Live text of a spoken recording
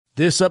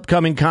This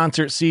upcoming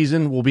concert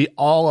season will be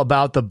all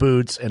about the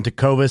boots, and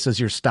Tecovas is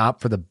your stop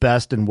for the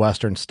best in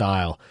Western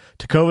style.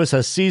 Tecovas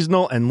has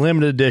seasonal and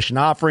limited edition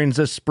offerings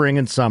this spring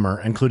and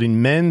summer,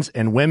 including men's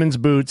and women's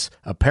boots,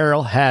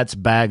 apparel, hats,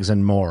 bags,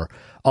 and more.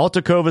 All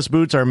Tecovas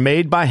boots are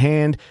made by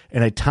hand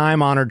in a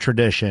time-honored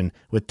tradition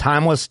with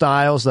timeless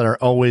styles that are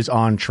always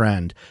on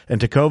trend. And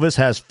Tecovas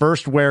has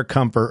first wear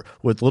comfort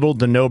with little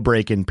to no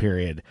break-in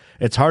period.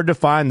 It's hard to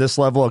find this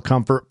level of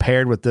comfort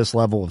paired with this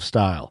level of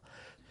style.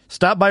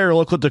 Stop by your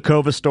local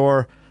Tecovas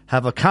store,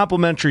 have a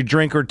complimentary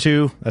drink or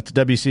two, that's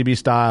WCB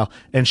style,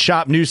 and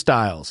shop new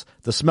styles.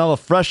 The smell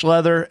of fresh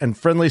leather and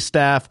friendly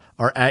staff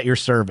are at your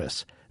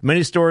service.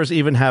 Many stores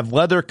even have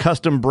leather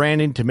custom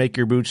branding to make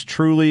your boots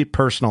truly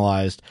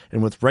personalized.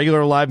 And with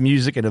regular live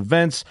music and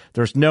events,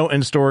 there's no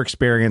in-store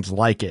experience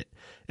like it.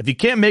 If you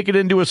can't make it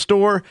into a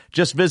store,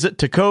 just visit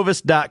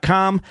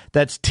tecovas.com.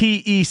 That's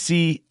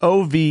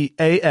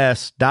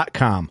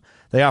TECOVAS.com.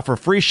 They offer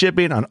free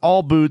shipping on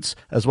all boots,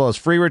 as well as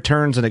free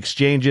returns and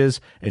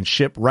exchanges, and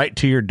ship right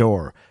to your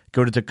door.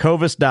 Go to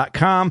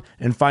tecovas.com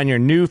and find your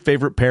new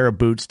favorite pair of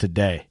boots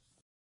today.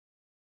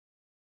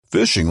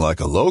 Fishing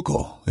like a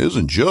local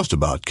isn't just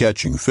about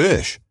catching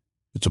fish.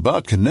 It's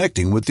about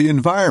connecting with the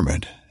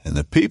environment and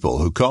the people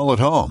who call it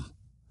home.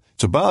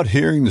 It's about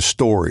hearing the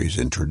stories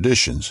and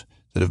traditions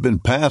that have been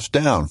passed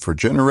down for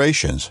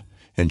generations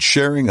and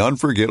sharing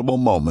unforgettable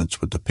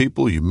moments with the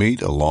people you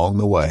meet along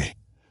the way.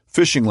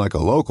 Fishing like a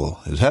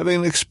local is having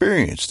an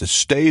experience that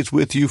stays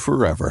with you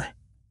forever.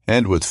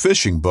 And with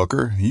Fishing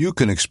Booker, you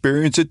can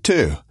experience it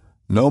too,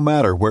 no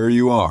matter where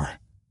you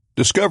are.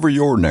 Discover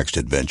your next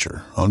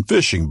adventure on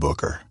Fishing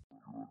Booker.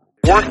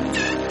 Work,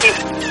 keep,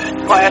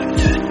 class.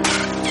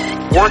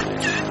 Work,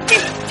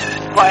 keep,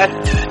 class.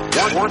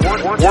 Work,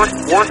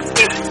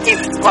 keep,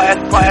 class.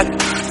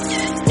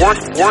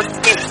 Work,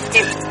 keep,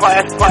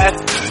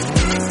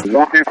 class.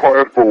 Working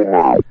class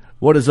full.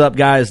 What is up,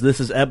 guys? This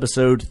is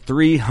episode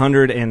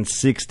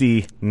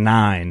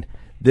 369.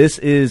 This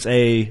is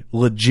a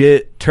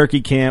legit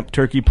Turkey Camp,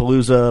 Turkey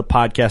Palooza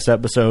podcast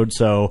episode,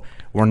 so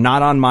we're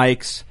not on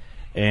mics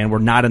and we're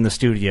not in the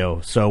studio,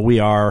 so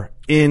we are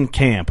in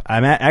camp.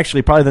 I'm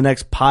actually probably the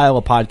next pile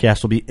of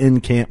podcasts will be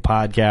in camp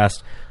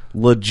podcast,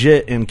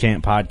 legit in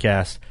camp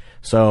podcast.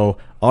 So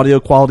audio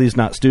quality is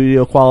not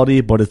studio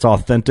quality, but it's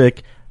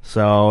authentic.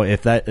 So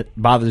if that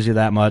bothers you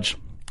that much,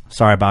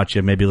 sorry about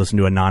you. Maybe listen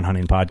to a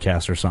non-hunting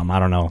podcast or something. I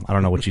don't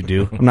know what you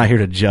do. I'm not here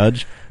to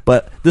judge,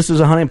 but this is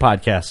a hunting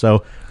podcast,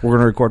 so we're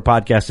going to record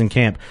podcasts in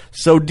camp.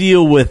 So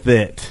deal with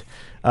it.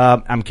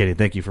 I'm kidding.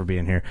 Thank you for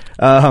being here.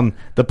 The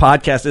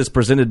podcast is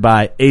presented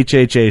by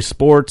HHA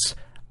Sports.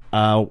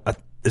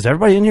 Is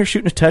everybody in here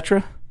shooting a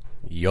Tetra?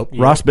 Yep.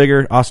 Ross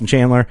Bigger, Austin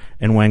Chandler,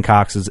 and Wayne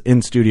Cox is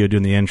in studio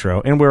doing the intro,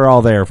 and we're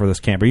all there for this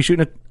camp. Are you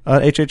shooting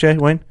a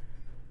HHA, Wayne?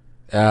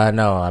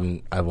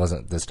 No, I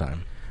wasn't this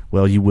time.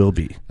 Well, you will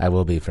be. I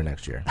will be for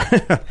next year.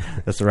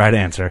 That's the right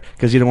answer,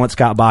 because you don't want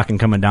Scott Bakken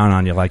coming down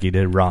on you like he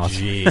did Ross.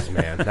 Jeez,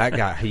 man. That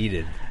got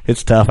heated.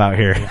 It's tough out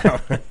here.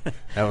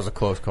 That was a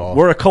close call.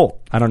 We're a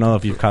cult. I don't know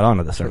if you've caught on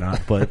to this or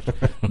not, but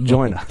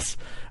join us.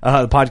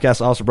 The podcast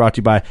is also brought to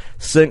you by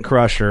Scent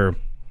Crusher,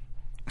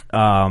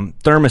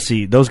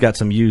 Thermoseed. Those got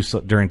some use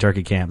during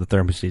Turkey Camp. The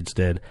Thermoseeds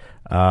did.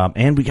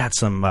 And we got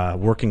some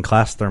working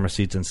class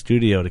Thermoseeds in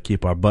studio to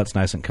keep our butts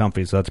nice and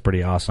comfy, so that's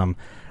pretty awesome.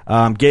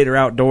 Gator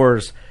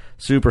Outdoors.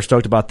 Super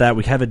stoked about that.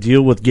 We have a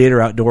deal with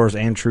Gator Outdoors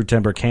and True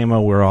Timber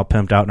Camo. We're all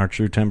pimped out in our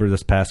True Timber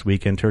this past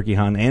weekend, turkey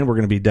hunt, and we're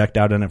going to be decked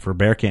out in it for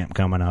bear camp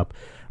coming up.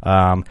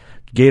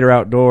 Gator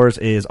Outdoors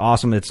is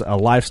awesome. It's a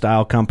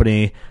lifestyle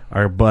company.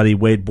 Our buddy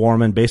Wade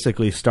Borman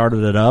basically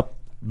started it up,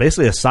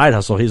 basically a side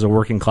hustle. He's a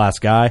working class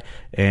guy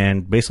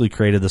and basically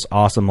created this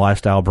awesome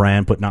lifestyle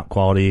brand, putting out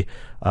quality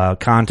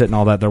content and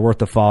all that. They're worth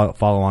the follow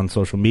on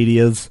social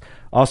medias.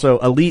 Also,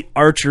 Elite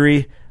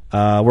Archery.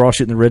 We're all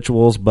shooting the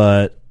rituals,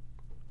 but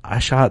I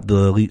shot the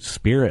Elite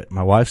Spirit,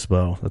 my wife's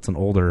bow. That's an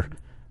older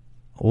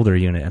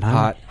unit. And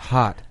hot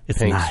it's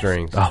pink nice.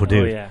 strings. Oh,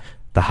 dude. Oh, yeah.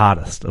 The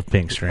hottest of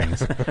pink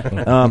strings.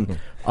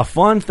 A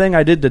fun thing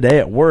I did today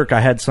at work, I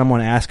had someone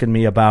asking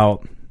me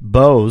about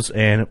bows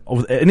and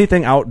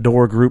anything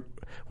outdoor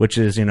group, which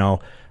is,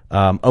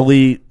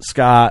 Elite,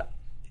 Scott.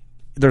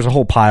 There's a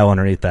whole pile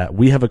underneath that.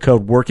 We have a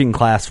code Working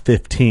Class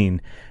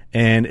 15.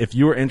 And if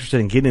you are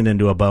interested in getting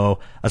into a bow,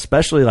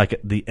 especially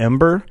like the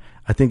Ember,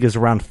 I think is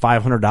around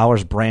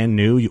 $500 brand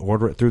new. You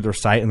order it through their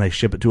site and they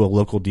ship it to a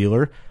local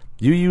dealer.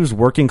 You use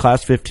Working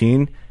Class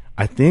 15,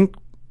 I think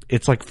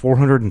it's like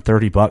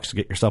 $430 to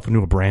get yourself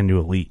into a brand new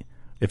Elite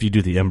if you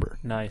do the Ember.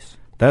 Nice.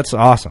 That's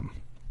awesome.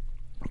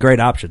 Great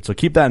option. So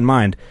keep that in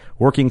mind.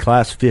 Working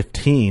Class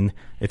 15,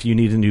 if you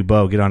need a new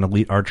bow, get on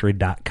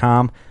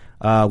EliteArchery.com.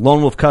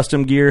 Lone Wolf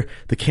Custom Gear,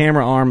 the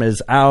camera arm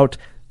is out.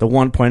 The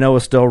 1.0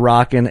 is still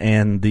rocking,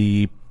 and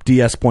the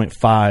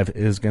DS.5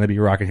 is going to be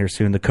rocking here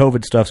soon. The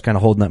COVID stuff's kind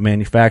of holding up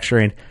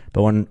manufacturing,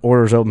 but when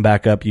orders open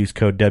back up, use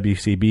code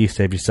WCB,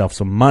 save yourself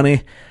some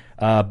money.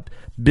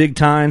 Big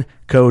time,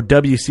 code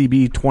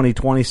WCB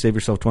 2020, save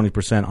yourself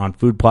 20% on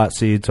food plot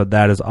seed, so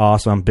that is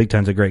awesome. Big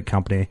Time's a great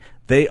company.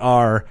 They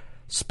are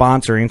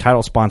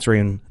title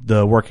sponsoring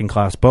the Working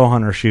Class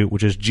Bowhunter Shoot,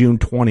 which is June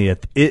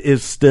 20th. It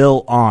is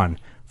still on.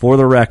 For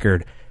the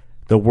record,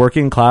 the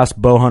Working Class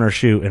Bowhunter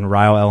Shoot in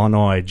Ryle,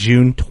 Illinois,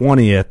 June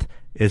 20th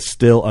is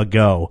still a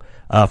go.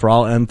 For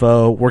all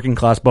info,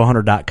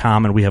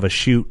 workingclassbowhunter.com, and we have a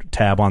shoot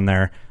tab on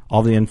there.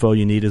 All the info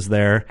you need is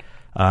there.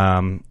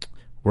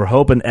 We're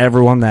hoping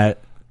everyone that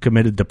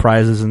committed to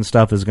prizes and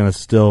stuff is going to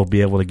still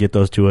be able to get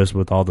those to us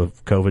with all the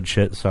COVID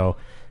shit. So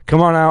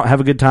come on out, have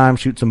a good time,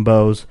 shoot some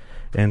bows,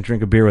 and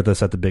drink a beer with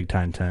us at the Big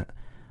Time Tent.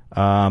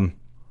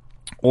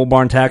 Old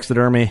Barn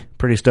Taxidermy,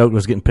 pretty stoked,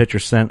 was getting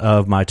pictures sent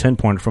of my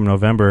 10-pointer from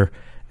November,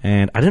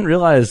 and I didn't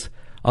realize,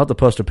 I'll have to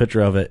post a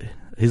picture of it,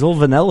 his old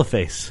vanilla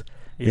face.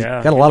 He's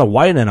got a lot of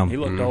white in him. He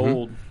looked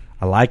old.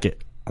 I like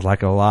it. I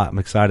like it a lot. I'm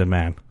excited,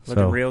 man.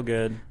 Looking real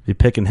good. Be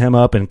picking him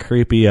up and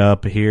Creepy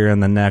up here in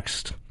the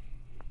next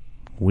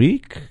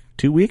week,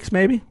 2 weeks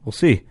maybe. We'll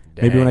see.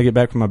 Dang. Maybe when I get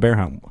back from my bear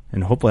hunt,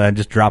 and hopefully I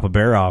just drop a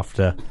bear off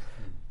to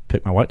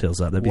pick my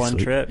whitetails up. That'd be One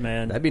sweet. trip,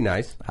 man. That'd be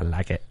nice. I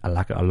like it. I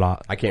like it a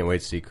lot. I can't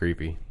wait to see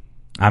Creepy.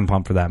 I'm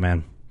pumped for that,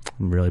 man.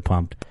 I'm really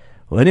pumped.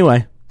 Well,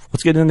 anyway,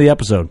 let's get into the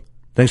episode.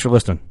 Thanks for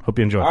listening. Hope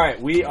you enjoy. All right,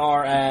 we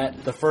are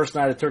at the first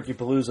night of Turkey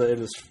Palooza. It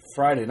is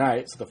Friday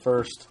night. It's the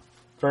first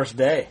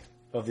day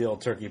of the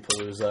old Turkey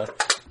Palooza,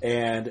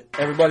 and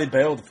everybody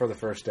bailed for the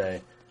first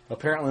day.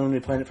 Apparently, when we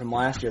planned it from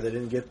last year, they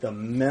didn't get the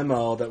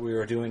memo that we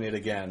were doing it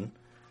again.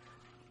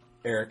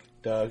 Eric,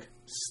 Doug,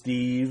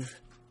 Steve,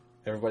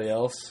 everybody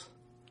else.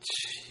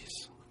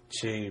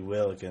 Gee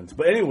Willikins.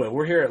 But anyway,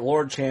 we're here at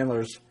Lord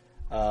Chandler's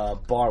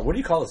bar. What do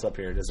you call this up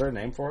here? Is there a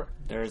name for it?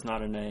 There is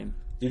not a name.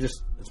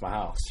 It's my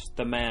house.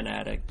 The Man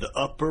Attic. The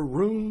upper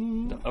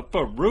room. The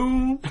upper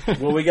room.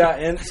 Well, we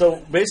got in. So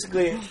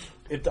basically,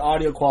 if the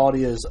audio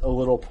quality is a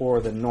little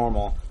poorer than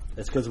normal,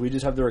 it's because we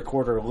just have the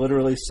recorder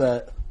literally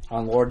set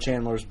on Lord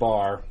Chandler's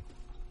bar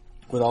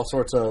with all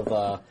sorts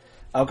of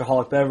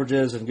alcoholic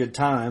beverages and good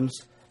times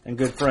and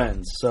good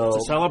friends. So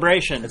It's a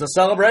celebration. It's a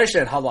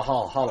celebration. Holla,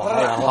 holla, holla,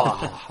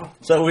 holla, holla.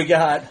 So we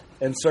got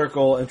in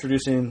circle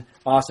introducing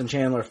Austin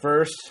Chandler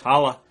first.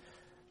 Holla.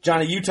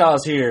 Johnny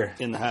Utah's here.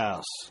 In the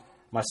house.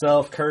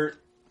 Myself, Kurt,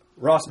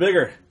 Ross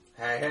Bigger.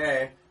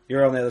 Hey.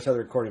 You're on the other side of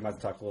the recording. You might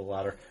have to talk a little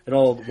louder. And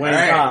old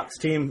Wayne Cox,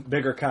 Team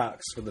Bigger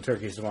Cox for the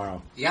turkeys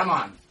tomorrow. Yeah,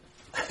 man.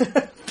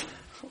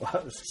 Wow,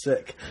 that was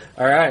sick.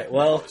 All right,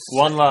 well.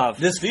 One love.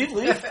 Did Steve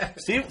leave?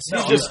 Steve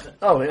just.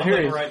 Oh,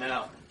 here he is. right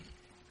now.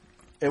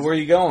 Hey, where are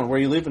you going? Where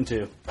are you leaving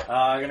to?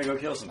 I'm going to go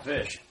kill some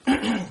fish. All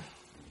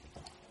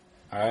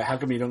right, how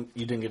come you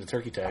didn't get a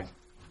turkey tag?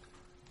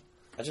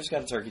 I just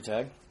got a turkey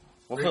tag.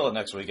 We'll kill it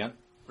next weekend.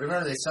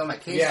 Remember they sell my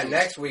Casey's? Yeah,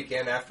 next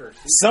weekend after.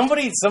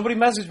 Somebody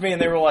messaged me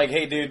and they were like,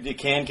 "Hey, dude, you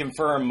can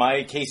confirm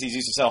my Casey's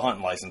used to sell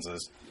hunting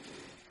licenses."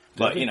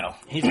 But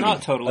He's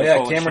not totally Oh, full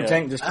yeah, of Cameron shit.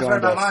 Tank just That's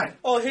joined right about us. mine.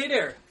 Oh, hey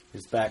there.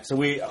 He's back. So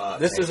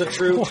this is a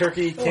true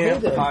turkey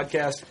camp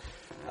podcast.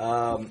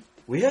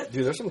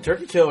 There's some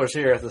turkey killers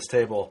here at this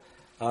table.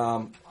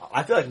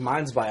 I feel like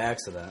mine's by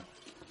accident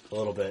a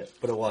little bit,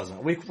 but it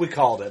wasn't. We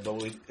called it,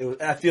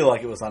 but I feel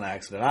like it was on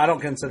accident. I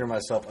don't consider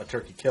myself a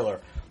turkey killer,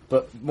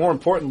 but more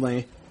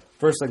importantly,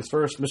 first things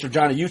first, Mr.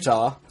 Johnny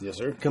Utah. yes,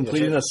 sir.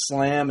 Completing a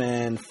slam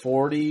in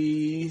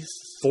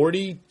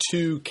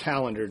 42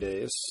 calendar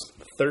days,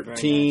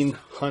 13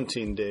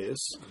 hunting days.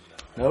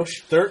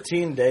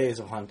 13 days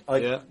of hunt,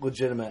 Yeah.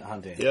 legitimate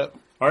hunting. Yep.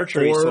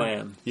 Archery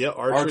slam. Yeah,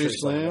 archery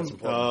slam, slam. that's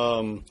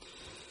important.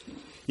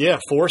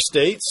 4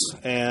 states,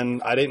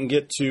 and I didn't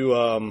get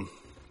to.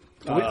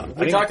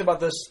 We talked about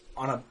this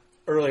on an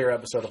earlier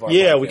episode of our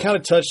Yeah, podcast. we kind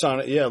of touched on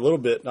it. Yeah, a little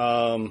bit.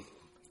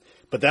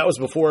 But that was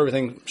before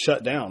everything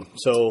shut down.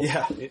 So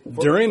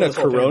during a this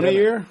whole Corona pandemic.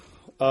 year,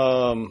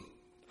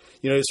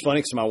 it's funny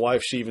because my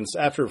wife, she even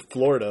after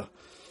Florida,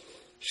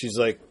 she's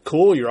like,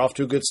 "Cool, you're off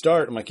to a good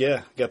start." I'm like,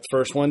 "Yeah, got the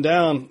first one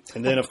down."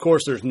 And then of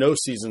course there's no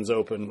seasons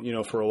open,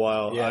 for a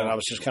while. Yeah. And I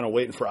was just kind of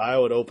waiting for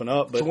Iowa to open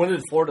up. But So when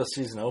did Florida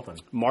season open?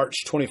 March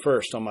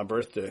 21st on my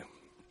birthday,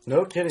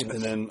 No kidding.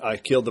 and then I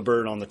killed the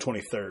bird on the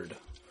 23rd.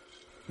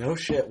 No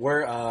shit.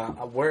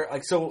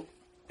 So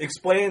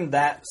explain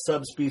that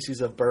subspecies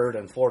of bird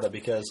in Florida,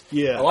 because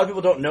Yeah. a lot of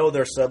people don't know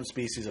there's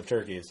subspecies of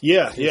turkeys.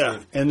 Yeah.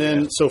 And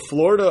then, so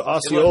Florida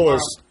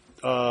Osceolas,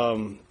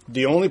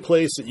 the only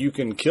place that you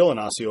can kill an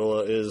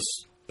Osceola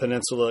is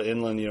Peninsula,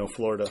 inland,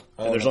 Florida.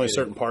 And there's only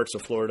certain parts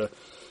of Florida.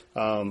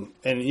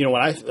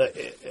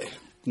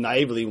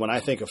 Naively, when I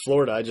think of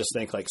Florida, I just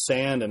think like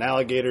sand and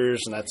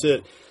alligators, and that's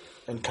it.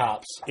 And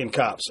cops. In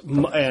cops.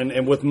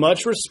 And with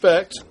much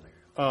respect,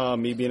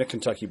 me being a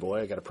Kentucky boy,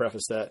 I got to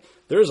preface that,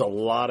 there's a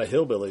lot of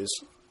hillbillies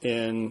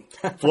in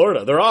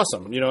Florida. They're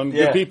awesome.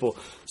 Good people.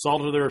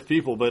 Salt of the earth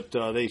people, but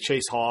they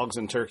chase hogs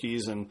and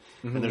turkeys, and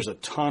there's a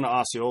ton of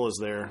Osceolas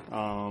there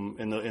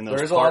in those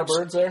There's parks. a lot of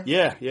birds there?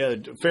 Yeah, a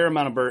fair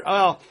amount of birds.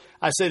 Well,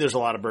 I say there's a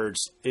lot of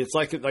birds. It's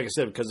like I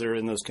said, because they're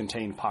in those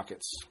contained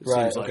pockets. It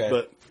seems like. Okay.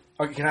 But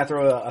Okay, can I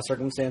throw a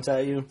circumstance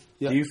at you?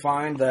 Yeah. Do you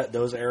find that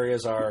those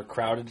areas are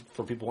crowded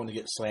for people wanting to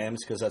get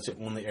slams because that's the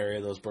only area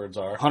those birds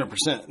are?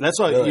 100%. That's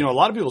why Really? a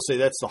lot of people say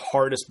that's the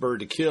hardest bird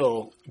to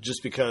kill,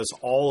 just because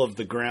all of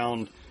the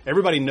ground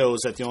everybody knows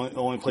that the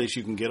only place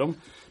you can get them.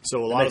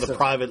 So a lot of the sense.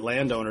 private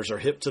landowners are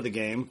hip to the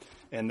game,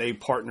 and they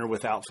partner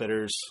with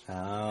outfitters,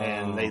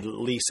 and they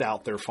lease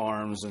out their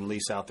farms and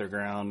lease out their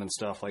ground and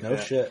stuff like that. No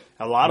shit.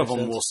 A lot of Makes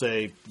them sense. will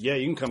say, yeah,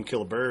 you can come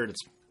kill a bird.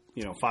 It's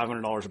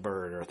 $500 a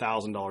bird or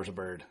 $1,000 a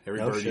bird. Every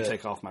No bird you shit.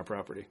 take off my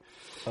property.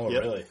 Oh,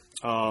 Yep. really?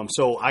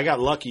 So I got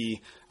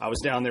lucky. I was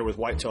down there with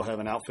Whitetail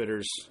Heaven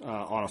Outfitters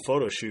on a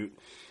photo shoot,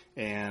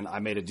 and I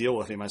made a deal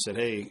with him. I said,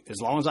 hey,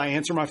 as long as I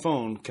answer my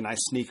phone, can I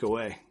sneak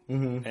away?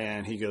 Mm-hmm.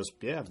 And he goes,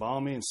 yeah, by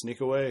all means,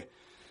 sneak away.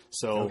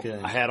 So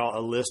I had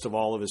a list of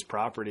all of his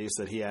properties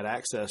that he had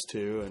access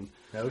to. And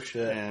No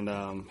shit. And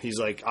he's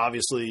like,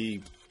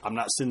 obviously, I'm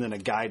not sending a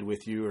guide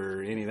with you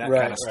or any of that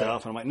Right, kind of right.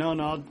 stuff. And I'm like,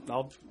 no,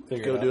 I'll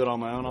Figure go it do out. it on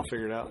my own. I'll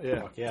figure it out.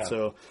 Yeah. Yeah.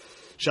 So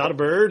shot a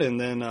bird, and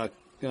then How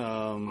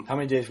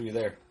many days were you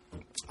there?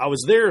 I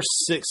was there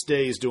 6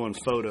 days doing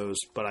photos,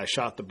 but I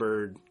shot the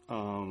bird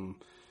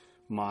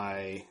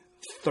my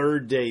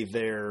third day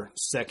there,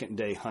 second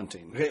day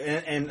hunting.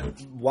 Okay, and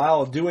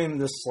while doing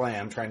this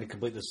slam, trying to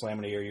complete the slam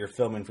in a year, you're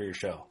filming for your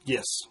show.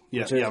 Yes.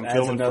 Yeah, Which is- I'm adds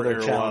filming for another Air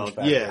challenge Wild.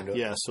 factor Yeah, into it.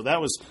 yeah. So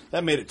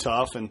that made it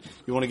tough, and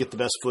you want to get the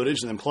best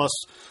footage. And then plus,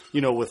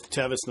 with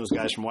Tevis and those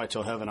guys from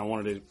Whitetail Heaven, I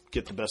wanted to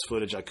get the best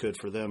footage I could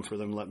for them to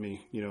let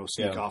me,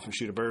 sneak off and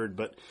shoot a bird.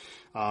 But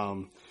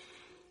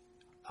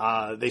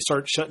they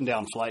start shutting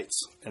down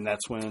flights, and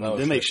that's when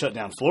they shut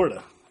down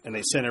Florida, and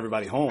they sent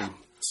everybody home.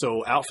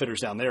 So outfitters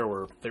down there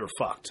were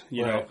fucked,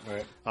 you know.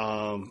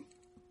 Right.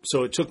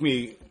 So it took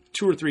me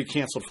 2 or 3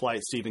 canceled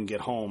flights to even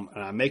get home,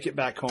 and I make it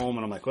back home,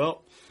 and I'm like,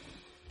 well,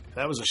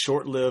 that was a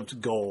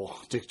short-lived goal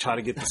to try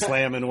to get the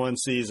slam in one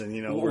season.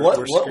 We're What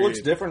screwed.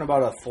 looks different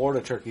about a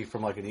Florida turkey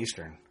from like an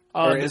Eastern?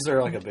 Or is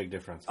there like a big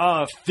difference?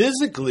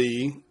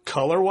 Physically,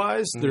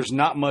 color-wise, Mm-hmm. there's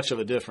not much of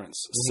a difference.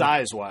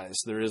 Size-wise,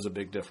 there is a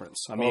big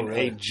difference. I mean,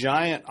 really? a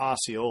giant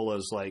Osceola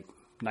is like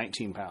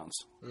 19 pounds.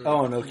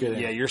 Oh, no kidding.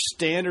 Yeah, your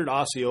standard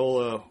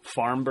Osceola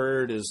farm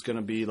bird is going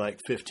to be like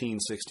 15,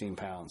 16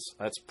 pounds.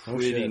 That's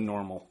pretty shit.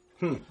 normal.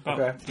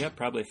 Okay. Yeah,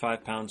 probably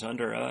 5 pounds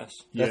under us.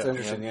 That's Yeah.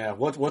 interesting. Yeah.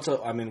 What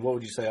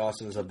would you say,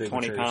 Austin, is a big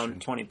 20 mature pound, Eastern?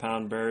 20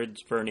 pound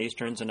birds for an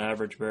Eastern's an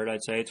average bird.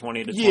 I'd say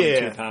 20 to Yeah.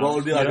 22 pounds. What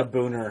would be like Yep. a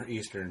Booner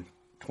Eastern?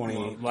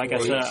 20. Like I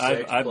said,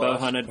 I bow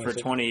hunted for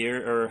 26. 20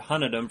 years, or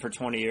hunted them for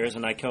 20 years,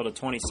 and I killed a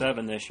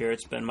 27 this year.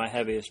 It's been my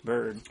heaviest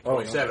bird.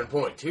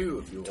 27.2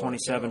 if you want.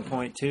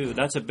 27.2.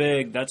 That's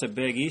a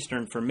big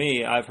Eastern for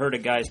me. I've heard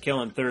of guys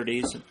killing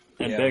 30s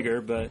and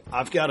bigger, but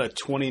I've got a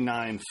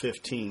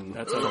 29.15.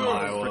 that's a from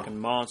Iowa. freaking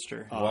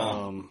monster.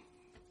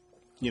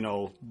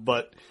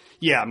 But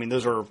yeah, I mean,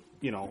 those are,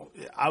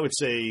 I would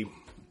say,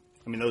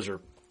 those are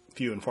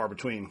few and far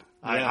between.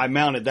 Yeah. I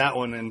mounted that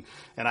one, and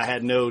I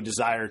had no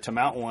desire to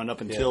mount one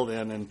up until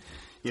then, and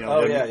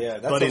Oh, then yeah.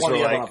 That's buddies the one were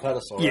you have like, on a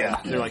pedestal, right?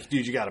 yeah, they're like,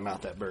 dude, you got to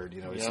mount that bird.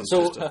 It's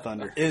So just a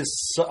thunder.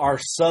 are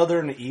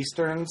Southern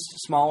Easterns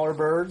smaller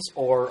birds,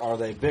 or are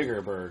they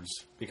bigger birds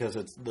because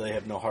they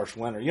have no harsh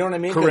winter? You know what I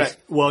mean? 'Cause- Correct.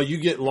 Well, you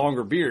get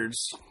longer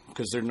beards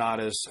because they're not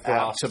as apt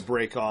Frost. to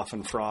break off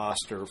in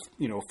frost or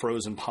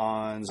frozen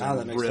ponds that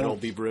and makes sense.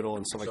 be brittle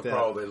and stuff So like that.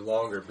 probably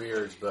longer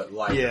beards, but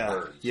lighter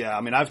birds. Yeah.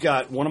 I mean, I've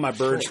got one of my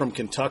birds from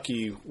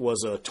Kentucky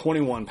was a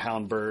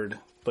 21-pound bird,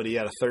 but he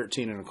had a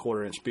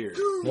 13.25-inch beard.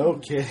 No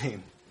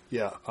kidding.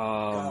 Yeah.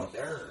 Oh,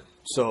 darn.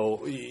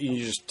 So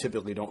you just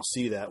typically don't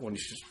see that when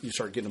you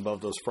start getting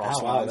above those frost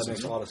Oh, wow, lines. that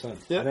makes a lot of sense.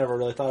 Yeah. I never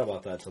really thought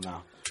about that till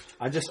now.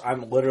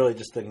 I'm literally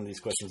just thinking these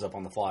questions up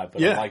on the fly,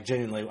 but Yeah. I'm like,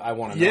 genuinely, I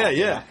want to know.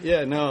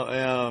 Yeah.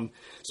 No.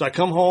 So I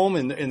come home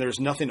and there's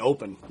nothing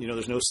open.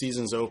 There's no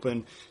seasons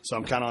open. So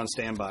I'm kind of on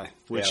standby,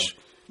 which,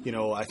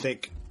 I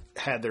think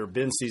had there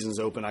been seasons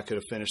open, I could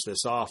have finished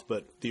this off.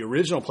 But the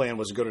original plan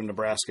was to go to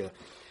Nebraska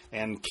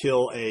and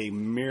kill a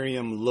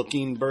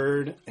Merriam-looking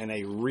bird and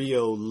a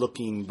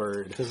Rio-looking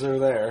bird. Because they're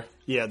there.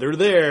 Yeah, they're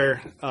there.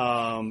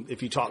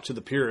 If you talk to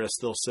the purists,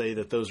 they'll say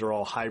that those are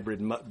all hybrid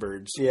mutt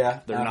birds.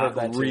 Yeah, they're I've heard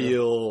that not too.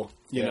 real,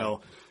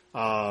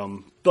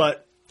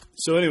 But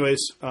so, anyways,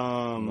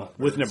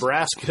 with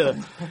Nebraska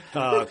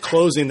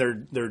closing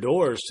their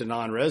doors to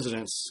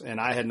non-residents, and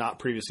I had not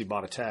previously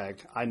bought a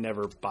tag. I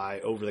never buy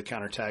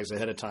over-the-counter tags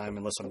ahead of time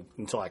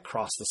until I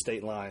cross the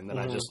state line. Then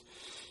I just,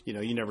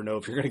 you never know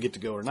if you're going to get to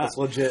go or not. It's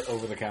legit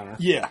over the counter.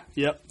 Yeah,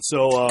 yep.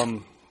 So,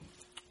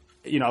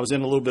 I was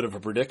in a little bit of a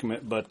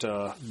predicament, but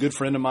a good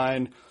friend of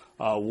mine,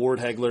 Ward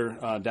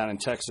Hegler, down in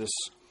Texas,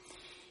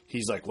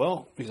 he's like,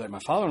 my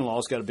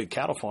father-in-law's got a big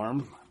cattle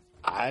farm.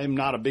 I'm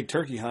not a big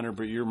turkey hunter,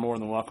 but you're more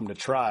than welcome to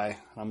try.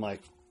 I'm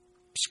like,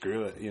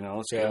 screw it,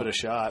 let's give it a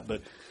shot.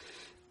 But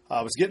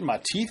I was getting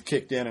my teeth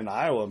kicked in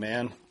Iowa,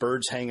 man.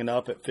 Birds hanging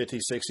up at 50,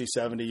 60,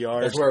 70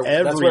 yards.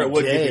 That's where it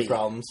would give you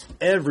problems.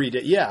 Every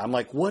day. Yeah, I'm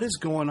like, what is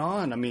going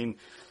on? I mean,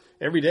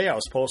 every day I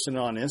was posting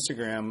on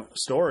Instagram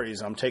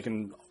stories. I'm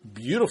taking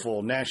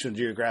beautiful National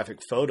Geographic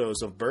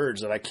photos of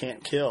birds that I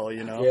can't kill,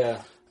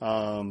 Yeah.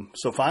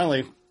 So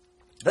finally,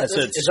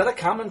 Is that a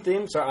common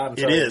theme? Sorry, I'm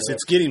sorry. it is.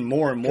 It's getting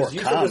more and more Because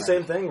you common. said the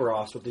same thing,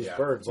 Ross, with these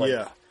birds. Like,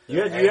 Yeah.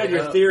 You had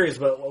your theories,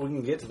 but we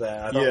can get to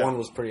that. I thought one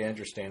was pretty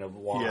interesting of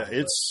why.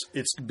 Yeah,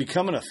 it's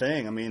becoming a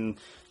thing. I mean,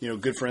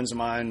 good friends of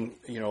mine,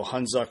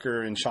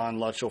 Hunzucker and Sean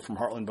Lutchell from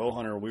Heartland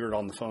Bowhunter, we were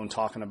on the phone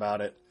talking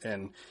about it,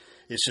 and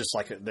it's just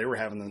like they were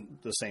having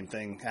the same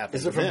thing happen.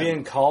 Is it from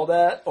being called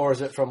at, or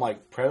is it from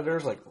like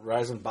predators, like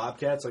rising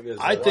bobcats?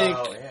 I think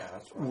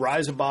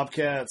rise of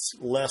bobcats,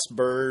 less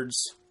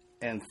birds,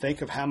 and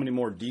think of how many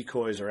more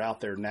decoys are out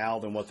there now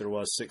than what there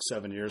was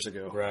 6-7 years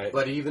ago. Right.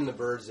 But even the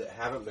birds that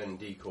haven't been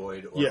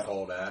decoyed or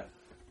called at,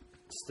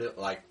 still,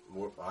 like,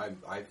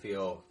 I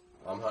feel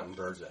I'm hunting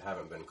birds that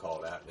haven't been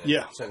called at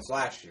since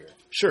last year.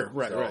 Sure,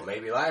 right, so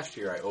maybe last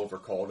year I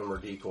overcalled them or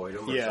decoyed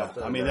them or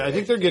something. I mean, I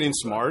think they're getting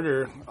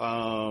smarter,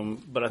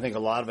 but I think a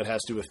lot of it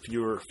has to do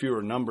with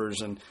fewer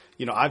numbers. And,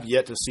 I've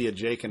yet to see a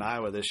Jake in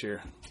Iowa this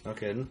year. No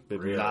kidding.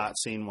 I've not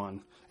seen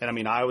one. And, I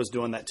mean, Iowa's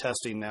doing that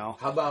testing now.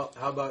 How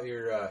about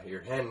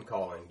your hen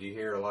calling? Do you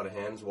hear a lot of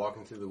hens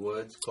walking through the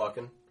woods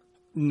clucking?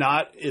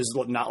 Not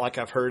like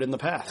I've heard in the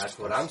past. That's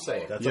what I'm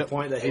saying. That's a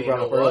point that he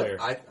brought up earlier.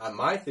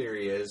 My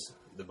theory is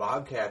the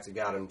bobcats have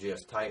got them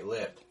just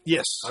tight-lipped.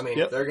 Yes. I mean,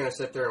 if they're going to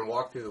sit there and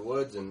walk through the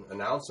woods and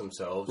announce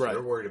themselves,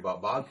 they're worried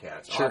about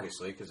bobcats,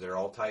 obviously, because they're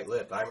all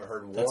tight-lipped. I haven't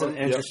heard one. That's an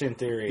interesting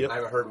theory. I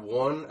haven't heard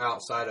one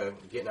outside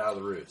of getting out of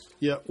the roost.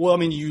 Yeah. Well, I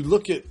mean, you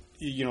look at,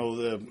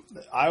 the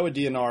Iowa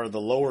DNR,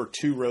 the lower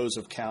 2 rows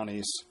of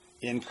counties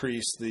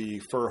increase the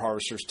fur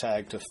harvester's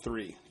tag to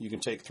 3. You can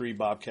take 3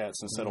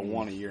 bobcats instead of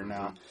 1 a year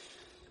now.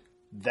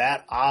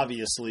 That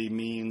obviously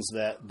means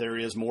that there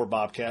is more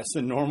bobcats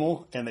than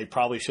normal, and they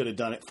probably should have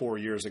done it 4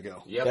 years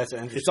ago. Yep. That's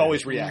interesting. It's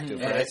always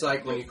reactive, right? And it's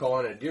like when you call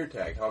in a deer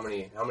tag, how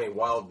many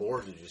wild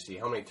boars did you see?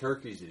 How many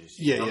turkeys did you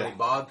see? How many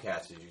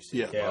bobcats did you see?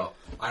 Yeah. Well,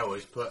 I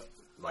always put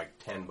like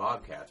 10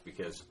 bobcats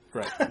because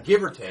right.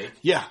 give or take.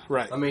 Yeah,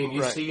 right. I mean,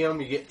 you see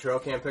them, you get trail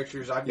cam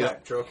pictures. I've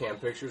got trail cam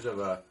pictures of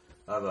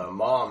a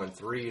mom and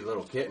 3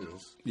 little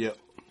kittens. Yep.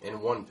 In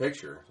one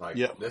picture. Like,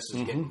 this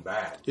is getting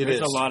bad.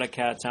 There's a lot of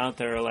cats out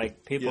there.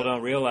 Like, people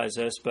don't realize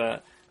this,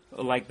 but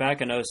like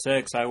back in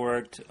 2006, I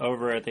worked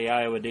over at the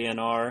Iowa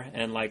DNR,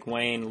 and like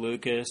Wayne,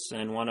 Lucas,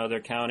 and one other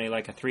county,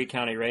 like a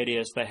 3-county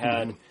radius, they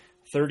had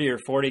 30 or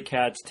 40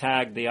 cats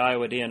tagged. The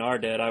Iowa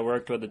DNR did. I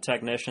worked with the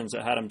technicians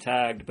that had them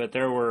tagged, but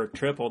there were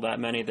triple that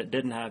many that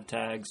didn't have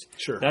tags.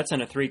 Sure. That's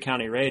in a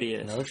 3-county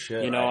radius. No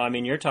shit. I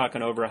mean, you're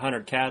talking over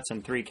 100 cats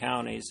in 3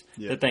 counties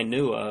that they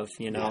knew of,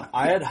 Yeah.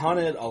 I had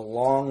hunted a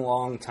long,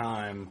 long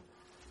time.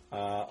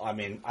 I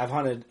mean, I've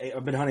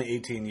been hunting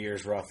 18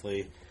 years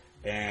roughly,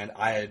 and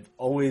I've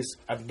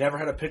never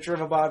had a picture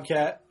of a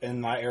bobcat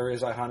in my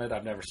areas I hunted.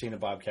 I've never seen a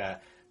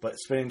bobcat. But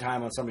spending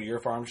time on some of your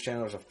farms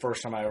channel was the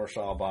first time I ever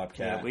saw a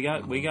bobcat. Yeah,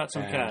 we got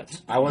some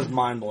cats. I was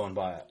mind blown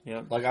by it.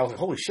 Yep. Like, I was like,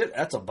 holy shit,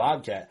 that's a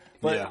bobcat.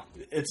 But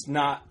it's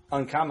not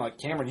uncommon. Like,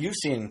 Cameron, you've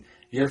seen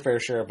your fair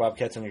share of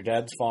bobcats on your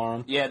dad's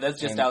farm. Yeah, that's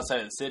just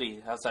outside of the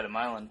city, outside of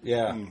Milan.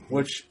 Yeah,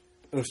 which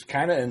was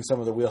kind of in some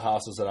of the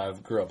wheelhouses that I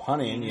grew up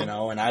hunting, and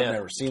I've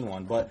never seen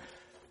one. But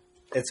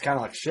it's kind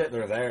of like, shit,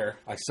 they're there.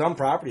 Like, some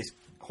properties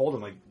hold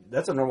them. Like,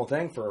 that's a normal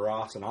thing for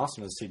Ross and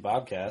Austin to see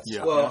bobcats.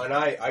 Yeah. Well, and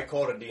I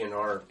called a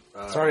DNR.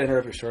 Sorry to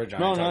interrupt your story,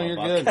 John. No, you're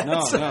good.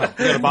 No.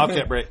 We got a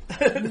bobcat break.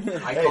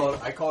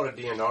 I called a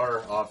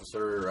DNR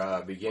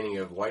officer beginning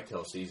of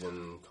whitetail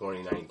season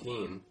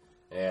 2019,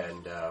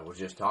 and was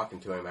just talking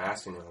to him,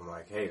 asking him, I'm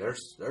like, hey,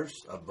 there's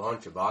a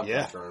bunch of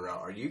bobcats running around.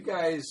 Are you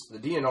guys, the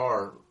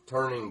DNR,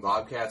 turning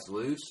bobcats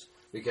loose?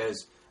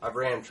 Because I've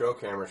ran trail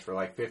cameras for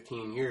like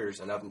 15 years,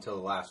 and up until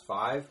the last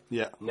 5,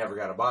 never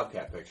got a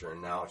bobcat picture,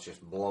 and now it's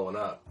just blowing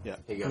up. Yeah.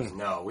 He goes,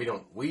 no,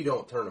 we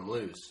don't turn them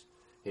loose.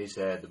 He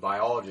said the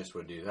biologist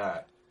would do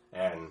that,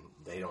 and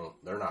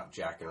they're not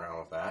jacking around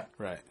with that.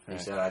 Right. He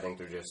said, I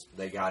think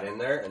they got in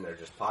there, and they're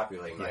just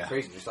populating like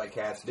crazy, just like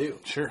cats do.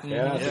 Sure.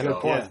 Yeah, that's a good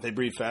point. Yeah, they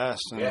breed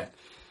fast. Yeah.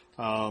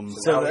 So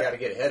now we got to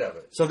get ahead of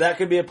it. So that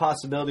could be a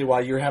possibility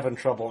while you're having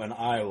trouble in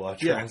Iowa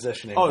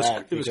transitioning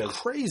back. It was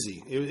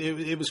crazy.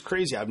 It was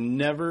crazy. I've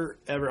never,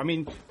 ever... I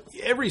mean,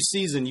 every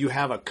season you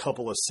have a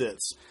couple of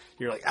sits.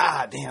 You're like,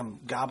 damn,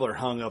 gobbler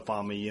hung up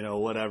on me,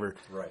 whatever.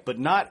 Right. But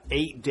not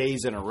 8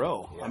 days in a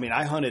row. Yeah. I mean,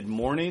 I hunted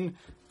morning,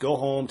 go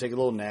home, take a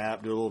little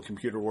nap, do a little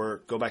computer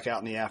work, go back out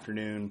in the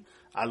afternoon.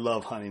 I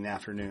love hunting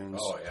afternoons.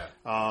 Oh,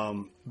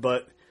 yeah.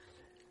 But...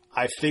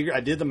 I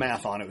did the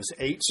math on it. It was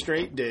 8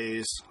 straight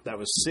days. That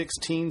was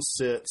 16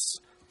 sits.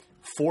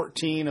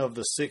 14 of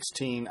the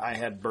 16, I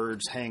had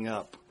birds hang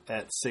up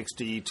at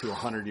 60 to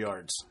 100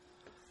 yards.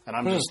 And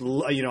I'm just,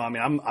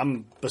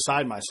 I'm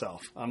beside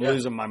myself. I'm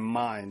losing my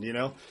mind,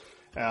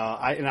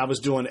 I was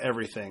doing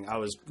everything. I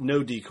was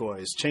no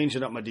decoys,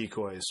 changing up my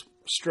decoys.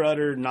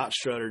 Strutter, not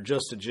strutter,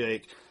 just a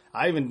Jake.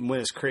 I even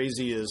went as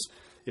crazy as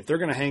if they're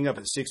going to hang up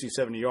at 60,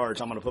 70 yards,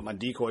 I'm going to put my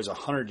decoys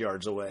 100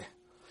 yards away.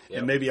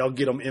 And maybe I'll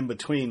get them in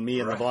between me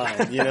and the blind.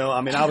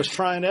 I mean, I was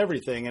trying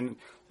everything, and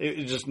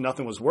it just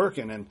nothing was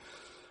working. And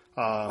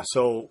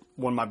so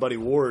when my buddy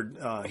Ward,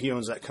 he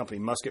owns that company,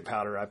 Musket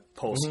Powder, I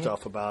post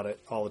stuff about it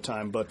all the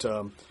time. But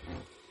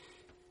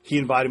he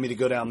invited me to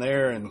go down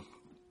there, and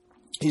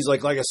he's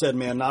like I said,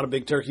 man, not a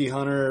big turkey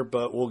hunter,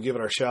 but we'll give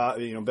it our shot,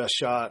 best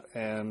shot.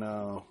 And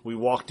we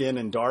walked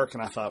in dark,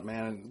 and I thought,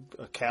 man,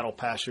 a cattle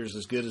pasture is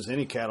as good as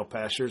any cattle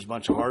pasture. There's a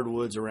bunch of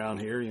hardwoods around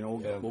here.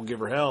 We'll give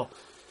her hell.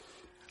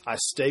 I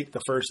staked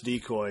the first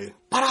decoy.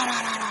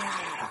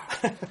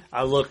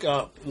 I look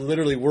up.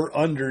 Literally, we're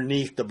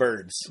underneath the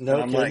birds. No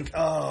and I'm kidding. like,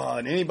 oh,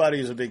 and anybody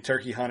who's a big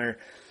turkey hunter,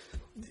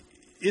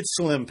 it's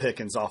slim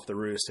pickings off the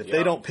roost. If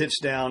they don't pitch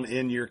down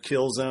in your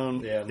kill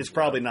zone, it's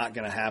probably not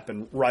going to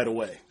happen right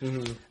away.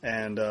 Mm-hmm.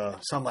 And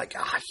so I'm like,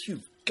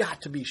 you've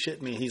got to be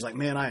shitting me. He's like,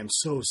 man, I am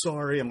so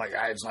sorry. I'm like,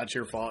 it's not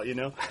your fault,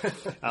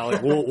 I'm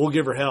like, we'll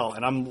give her hell.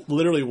 And I'm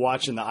literally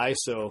watching the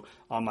ISO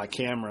on my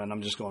camera, and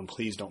I'm just going,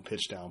 please don't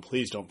pitch down.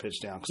 Please don't pitch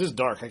down. Because it's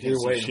dark. I can't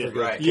see shit.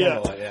 Right.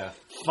 Yeah.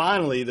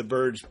 Finally, the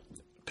birds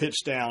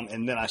pitch down,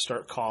 and then I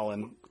start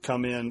calling,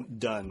 come in,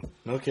 done.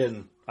 No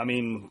kidding. I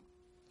mean,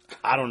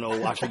 I don't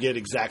know. I forget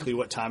exactly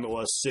what time it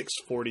was,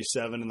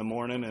 6:47 in the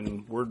morning,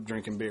 and we're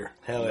drinking beer.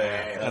 Hell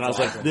yeah. And I was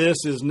like, this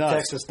is nuts.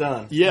 Texas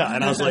done. Yeah.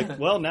 And I was like,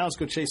 well, now let's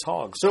go chase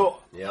hogs.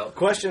 So,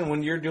 question,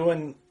 when you're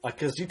doing,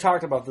 because you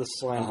talked about this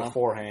slam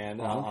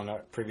beforehand on a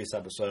previous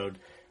episode.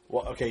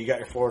 Well, okay, you got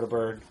your Florida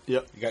bird.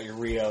 Yep. You got your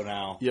Rio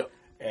now. Yep.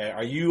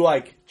 Are you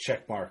like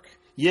check mark?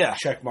 Yeah.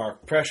 Check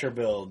mark. Pressure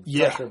build.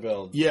 Yeah. Pressure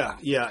build. Yeah.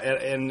 Yeah.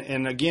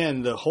 And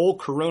again, the whole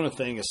Corona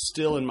thing is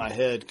still in my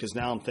head because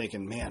now I'm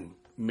thinking, man,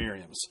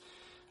 Merriam's.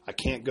 I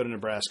can't go to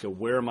Nebraska.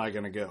 Where am I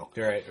going to go?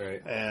 Right.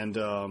 And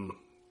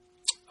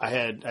I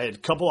had a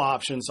couple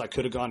options. I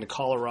could have gone to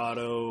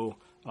Colorado.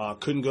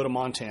 Couldn't go to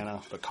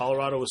Montana, but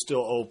Colorado was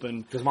still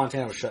open. Because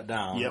Montana was shut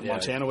down. Yeah,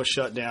 Montana was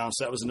shut down,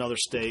 so that was another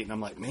state. And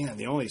I'm like, man,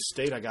 the only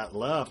state I got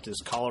left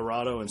is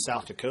Colorado and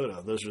South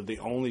Dakota. Those are the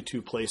only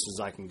two places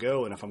I can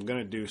go. And if I'm going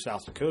to do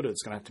South Dakota,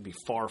 it's going to have to be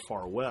far,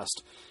 far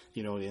west,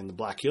 in the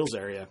Black Hills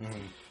area. Mm-hmm.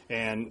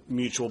 And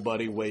mutual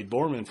buddy Wade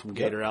Borman from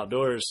Gator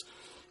Outdoors,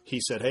 he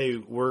said, hey,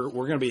 we're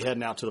going to be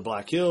heading out to the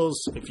Black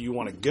Hills. If you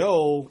want to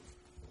go,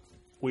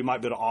 we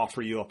might be able to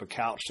offer you up a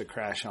couch to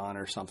crash on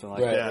or something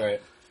like that.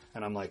 Right.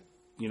 And I'm like,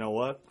 you know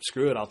what?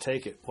 Screw it. I'll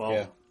take it.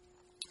 Well,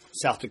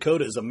 South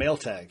Dakota is a mail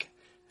tag.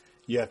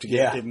 You have to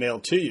get it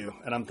mailed to you.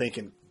 And I'm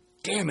thinking,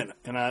 damn it.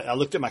 And I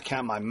looked at my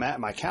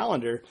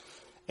calendar,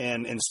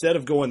 and instead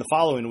of going the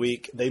following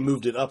week, they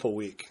moved it up a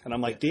week. And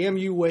I'm like, damn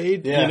you,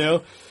 Wade. Yeah.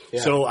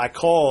 So I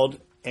called.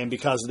 And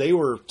because they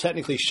were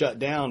technically shut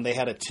down, they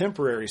had a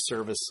temporary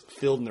service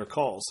fielding their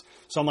calls.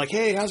 So I'm like,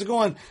 hey, how's it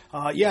going?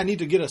 I need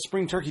to get a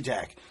spring turkey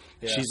tag.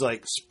 Yeah. She's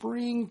like,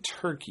 spring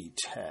turkey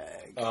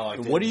tag?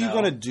 What are you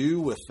going to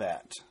do with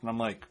that? And I'm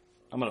like,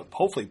 I'm going to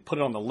hopefully put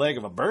it on the leg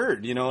of a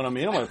bird. You know what I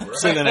mean? I'm going to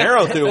send an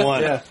arrow through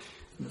one. Yeah.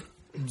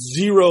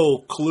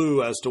 Zero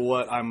clue as to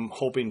what I'm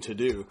hoping to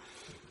do.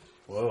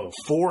 Whoa.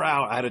 4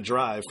 hours. I had to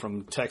drive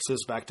from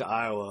Texas back to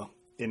Iowa.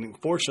 And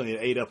unfortunately, it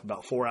ate up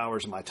about 4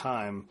 hours of my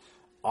time.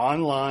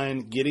 Online,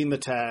 getting the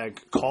tag,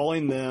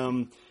 calling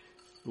them,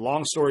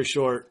 long story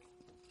short,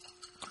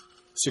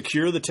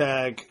 secure the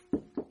tag,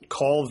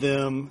 call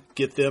them,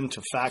 get them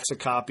to fax a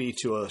copy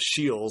to a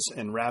Shields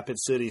in Rapid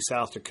City,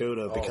 South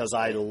Dakota, because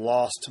I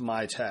lost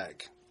my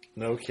tag.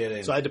 No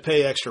kidding. So I had to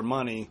pay extra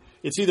money.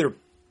 It's either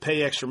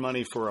pay extra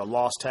money for a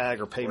lost tag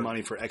or pay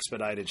money for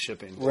expedited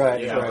shipping.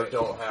 Right. Or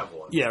don't have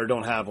one. Yeah, or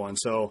don't have one.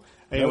 So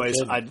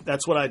anyways,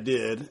 that's what I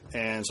did.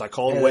 And so I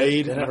called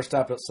Wade. They never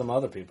stopped at some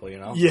other people,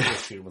 Yeah.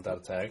 Just shoot without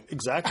a tag.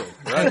 Exactly.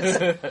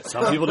 Right.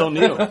 Some people don't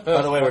need them.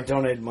 By the way, we're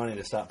donating money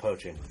to stop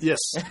poaching. Yes.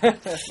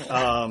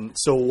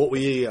 So what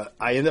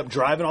I ended up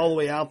driving all the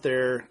way out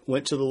there,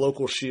 went to the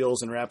local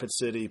Shields in Rapid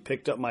City,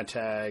 picked up my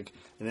tag,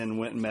 and then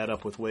went and met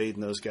up with Wade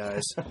and those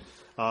guys.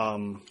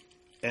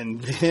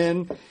 And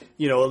then,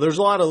 there's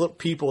a lot of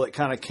people that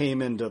kind of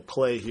came into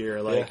play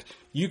here. Like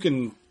you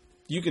can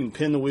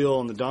pin the wheel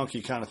on the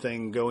donkey kind of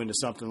thing, go into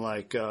something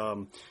like,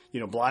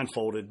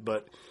 blindfolded.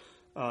 But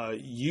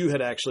you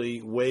had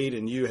actually, Wade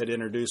and you had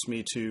introduced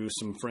me to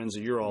some friends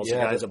of your all's, the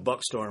guys at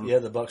Buckstorm. Yeah,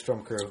 the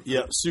Buckstorm crew.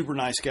 Yeah, super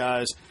nice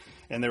guys.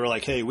 And they were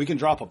like, hey, we can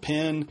drop a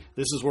pin.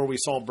 This is where we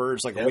saw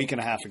birds a week and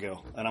a half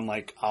ago. And I'm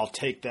like, I'll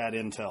take that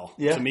intel.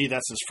 Yeah. To me,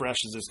 that's as fresh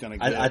as it's going to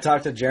get. I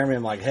talked to Jeremy.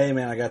 I'm like, hey,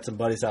 man, I got some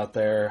buddies out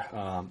there.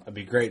 It'd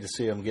be great to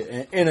see them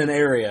get in an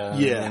area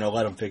and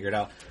let them figure it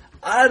out.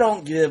 I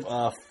don't give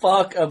a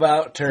fuck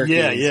about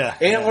turkeys. Yeah.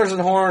 Antlers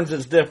and horns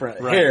is different.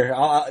 Right. Here,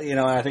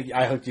 I think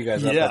I hooked you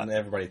guys up and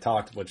everybody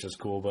talked, which is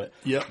cool. But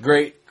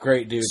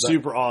great dudes.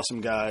 Super awesome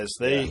guys.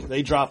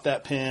 They dropped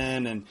that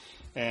pin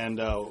and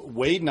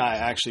Wade and I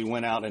actually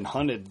went out and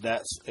hunted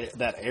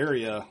that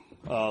area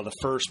the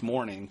first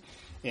morning,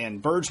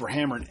 and birds were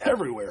hammering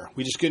everywhere.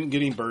 We just couldn't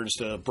get any birds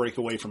to break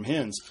away from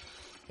hens.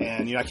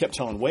 And I kept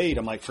telling Wade,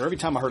 I'm like, for every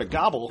time I heard a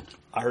gobble,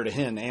 I heard a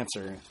hen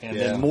answer, and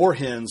then more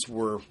hens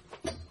were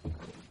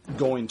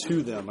going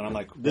to them. And I'm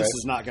like, this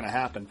is not going to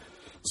happen.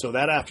 So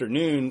that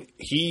afternoon,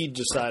 he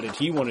decided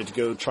he wanted to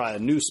go try a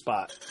new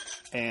spot,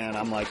 and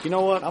I'm like, you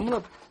know what? I'm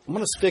gonna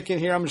stick in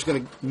here. I'm just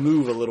gonna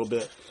move a little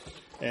bit.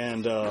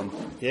 And,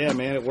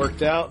 man, it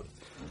worked out.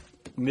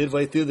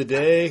 Midway through the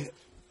day,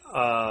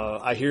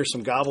 I hear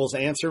some gobbles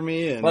answer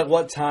me. And like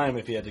what time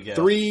if you had to guess?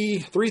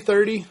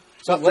 3:30.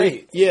 So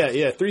late. Yeah,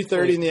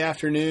 3:30 in the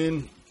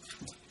afternoon.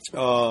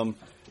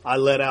 I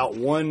let out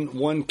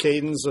one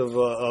cadence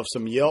of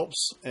some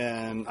yelps,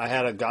 and I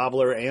had a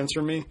gobbler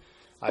answer me.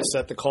 I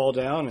set the call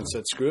down and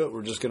said, screw it,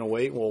 we're just going to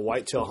wait. We'll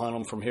whitetail hunt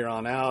them from here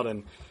on out.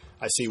 And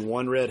I see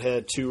 1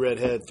 redhead, 2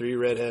 redhead, 3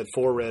 redhead,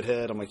 4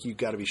 redhead. I'm like, you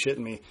got to be shitting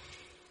me.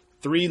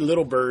 3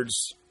 little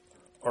birds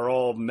are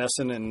all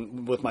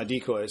messing with my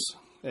decoys.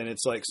 And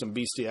it's like some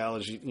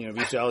bestiality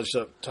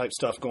type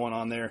stuff going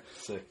on there.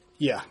 Sick.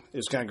 Yeah, it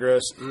was kind of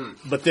gross.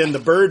 But then the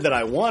bird that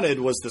I wanted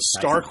was the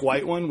stark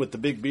white one with the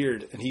big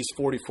beard, and he's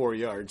 44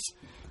 yards.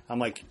 I'm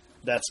like,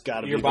 that's got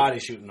to be your body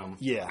shooting them.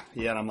 Yeah,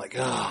 and I'm like,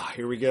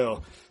 here we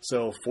go.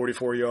 So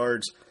 44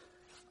 yards,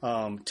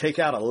 take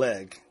out a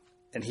leg,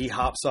 and he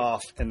hops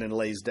off and then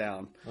lays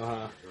down.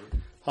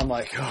 I'm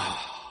like,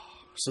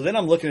 So then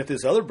I'm looking at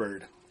this other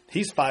bird.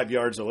 He's 5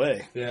 yards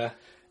away. Yeah.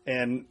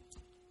 And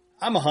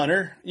I'm a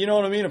hunter, you know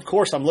what I mean? Of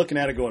course, I'm looking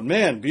at it going,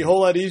 man, it'd be a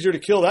whole lot easier to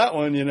kill that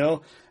one, you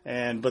know?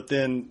 But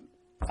then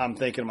I'm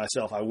thinking to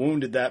myself, I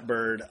wounded that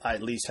bird. I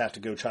at least have to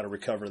go try to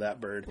recover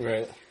that bird.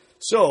 Right.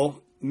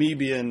 So, me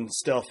being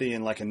stealthy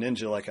and like a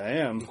ninja like I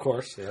am. Of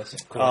course, yes.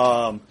 Of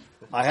course.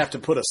 I have to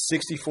put a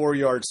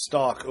 64-yard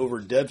stalk over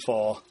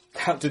deadfall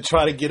to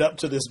try to get up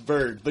to this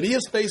bird. But he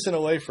is facing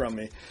away from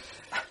me.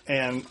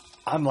 And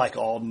I'm like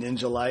all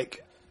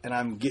ninja-like. And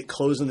I'm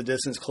closing the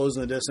distance,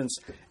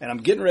 and I'm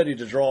getting ready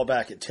to draw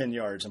back at 10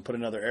 yards and put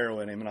another arrow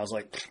in him. And I was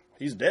like,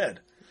 he's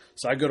dead.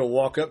 So I go to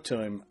walk up to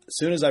him. As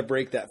soon as I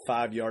break that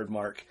 5-yard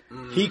mark,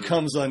 he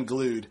comes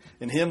unglued.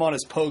 And him on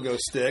his pogo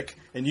stick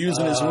and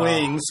using his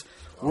wings,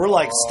 we're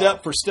like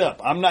step for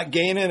step. I'm not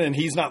gaining, and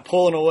he's not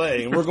pulling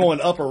away. And we're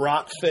going up a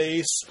rock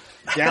face,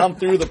 down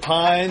through the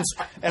pines.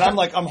 And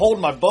I'm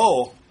holding my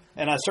bow.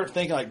 And I start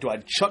thinking, like, do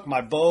I chuck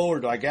my bow or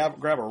do I grab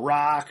a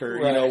rock or,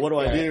 what do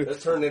I do? It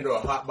turned into a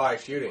hot buy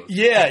shooting.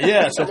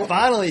 Yeah. So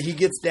finally he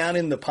gets down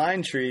in the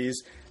pine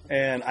trees,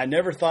 and I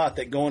never thought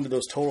that going to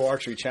those total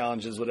archery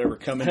challenges would ever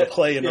come into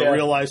play in a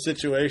real life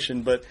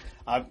situation. But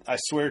I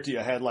swear to you,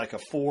 I had like a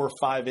 4 or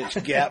 5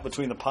 inch gap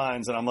between the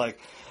pines, and I'm like,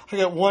 I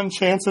got one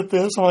chance at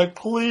this. I'm like,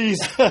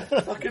 please.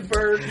 Fucking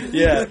bird.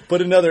 Yeah,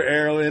 put another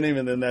arrow in him,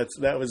 and then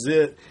that was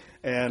it.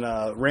 And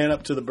ran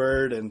up to the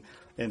bird and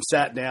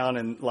sat down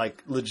and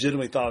like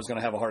legitimately thought I was going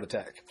to have a heart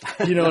attack.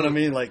 You know what I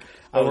mean? Like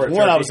I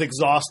was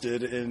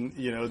exhausted and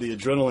the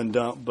adrenaline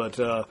dump, but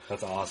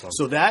that's awesome.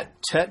 So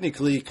that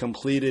technically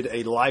completed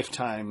a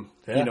lifetime,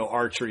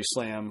 archery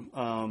slam.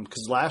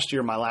 Cause last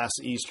year my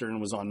last Eastern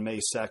was on May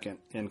 2nd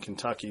in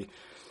Kentucky.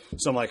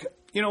 So I'm like,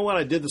 you know what?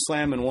 I did the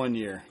slam in 1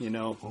 year,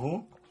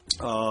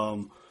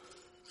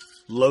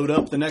 load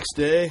up the next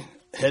day,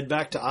 head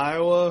back to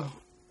Iowa.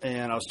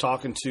 And I was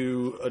talking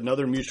to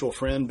another mutual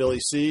friend,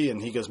 Billy C.,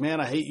 and he goes, man,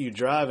 I hate you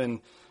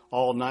driving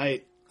all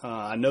night.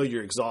 I know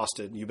you're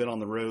exhausted. You've been on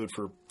the road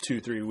for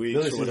 2-3 weeks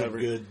Billy's or whatever.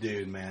 Billy's a good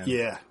dude, man.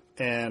 Yeah.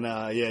 And,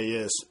 he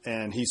is.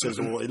 And he says,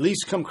 well, at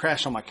least come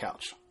crash on my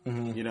couch,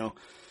 And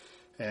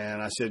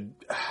I said,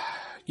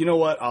 you know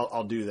what?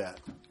 I'll do that.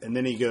 And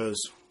then he goes,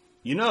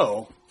 you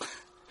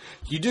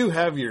do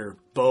have your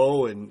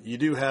bow and you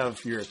do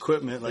have your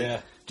equipment.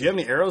 Like, do you have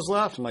any arrows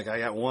left? I'm like, I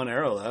got 1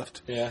 arrow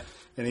left. Yeah.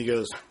 And he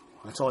goes,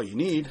 that's all you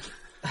need.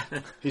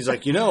 He's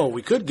like,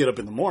 we could get up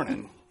in the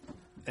morning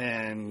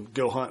and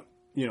go hunt,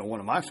 one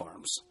of my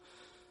farms.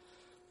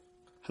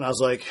 And I was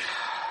like,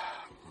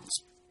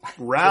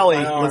 rally,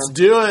 let's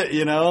do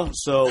it,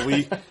 So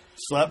we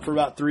slept for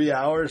about 3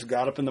 hours,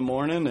 got up in the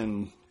morning,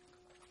 and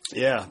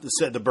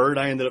the bird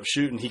I ended up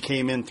shooting, he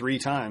came in 3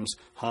 times,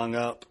 hung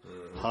up.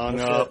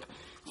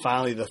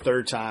 Finally, the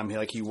 3rd time,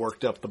 he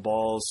worked up the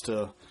balls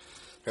to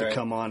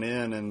come on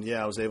in, and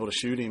I was able to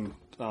shoot him.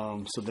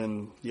 So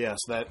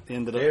that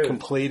ended up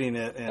completing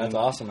it. And that's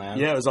awesome, man.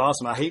 Yeah, it was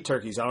awesome. I hate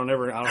turkeys. I don't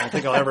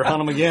think I'll ever hunt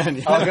them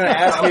again. I was going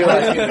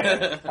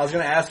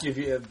to ask you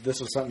if this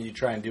was something you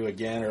try and do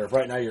again, or if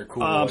right now you're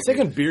cool. I'm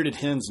thinking bearded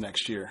hens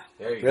next year.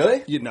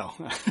 Really?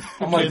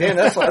 I'm like, damn,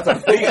 that's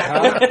a big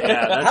huh?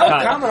 Yeah,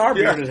 how common are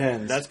bearded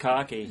hens? That's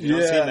cocky. You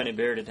don't see many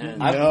bearded hens.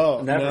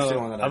 I've never seen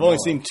one that I've only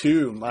seen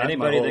 2.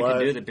 Anybody that can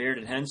do the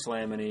bearded hen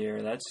slam in a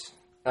year, that's...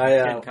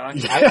 I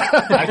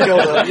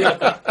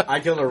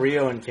killed a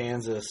Rio in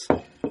Kansas,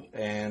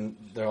 and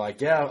they're like,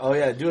 do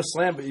a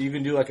slam, but you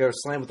can do like a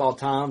slam with all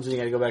toms, and you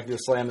got to go back and do a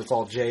slam that's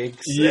all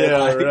jakes.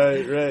 Yeah,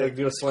 right. Like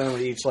do a slam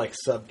with each like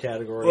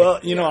subcategory. Well,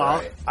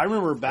 I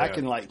remember back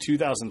in like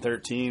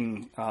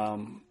 2013,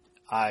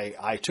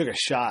 I took a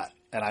shot,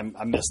 and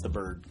I missed the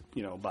bird,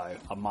 by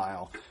a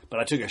mile.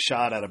 But I took a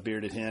shot at a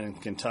bearded hen in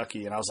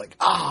Kentucky, and I was like,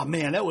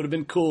 man, that would have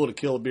been cool to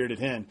kill a bearded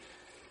hen.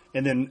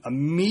 And then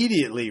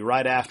immediately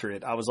right after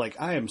it, I was like,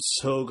 I am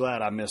so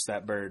glad I missed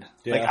that bird.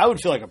 Yeah. Like, I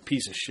would feel like a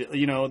piece of shit.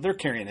 They're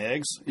carrying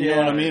eggs. You know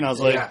what I mean? I was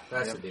like,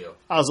 that's the deal.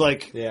 I was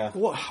like,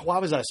 why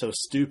was I so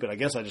stupid? I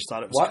guess I just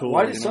thought it was cool.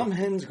 Why do some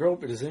hens grow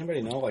up? Does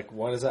anybody know? Like,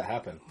 why does that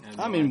happen?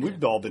 I mean,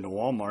 we've all been to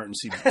Walmart and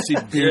see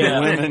bearded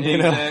women,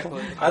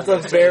 Exactly. That's a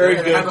very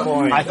good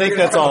point. I think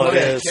that's all it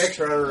is. Just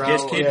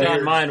keep that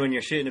in mind when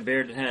you're shooting a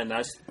bearded hen.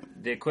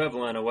 the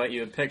equivalent of what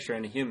you would picture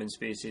in a human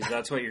species.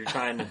 That's what you're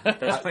trying to.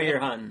 That's what you're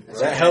hunting.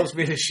 That helps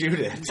me to shoot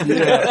it.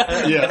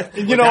 Yeah.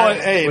 You know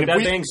what? Hey, with that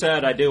being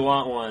said, I do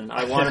want one.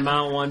 I want to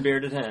mount one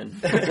bearded hen.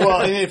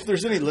 Well, and if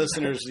there's any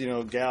listeners,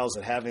 gals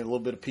that have a little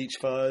bit of peach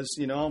fuzz,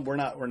 we're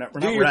not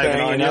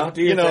ragging on you.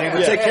 Do your thing.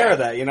 Yeah. Take care of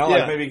that. Yeah.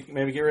 Like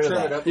maybe get rid of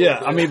that.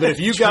 Yeah, I mean, but if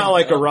you got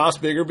like a Ross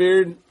Bigger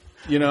beard,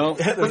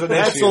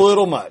 that's a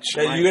little much.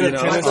 Yeah, you get a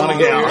tennis on a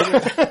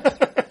gal.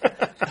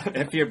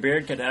 If your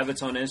beard could have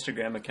its own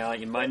Instagram account,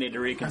 you might need to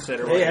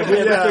reconsider. Hey, have we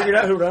ever figured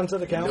out who runs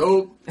that account?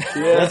 Nope.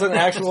 That's an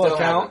actual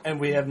account, and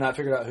we have not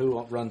figured out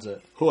who runs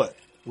it. What?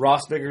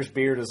 Ross Bigger's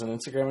Beard is an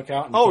Instagram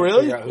account. And oh,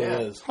 really? Figure out who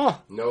it is. Huh.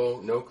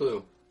 No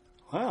clue.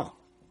 Wow.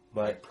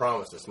 But I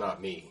promise it's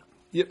not me.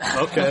 Yep.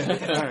 Okay.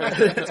 All right.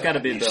 It's got to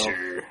be Bill.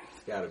 Sure.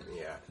 It's got to be,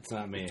 yeah. It's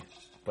not me,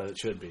 but it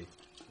should be.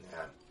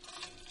 Yeah.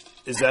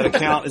 Is that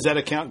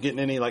account getting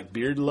any like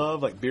beard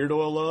love, like beard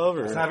oil love?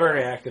 Or? It's not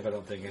very active, I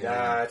don't think.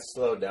 Nah, it's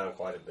slowed down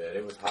quite a bit.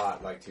 It was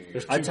hot like 2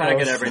 years. I tag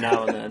it every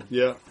now and then.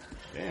 Yeah.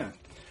 Damn.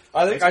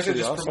 I think I should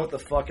just promote the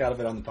fuck out of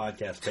it on the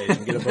podcast page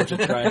and get a bunch of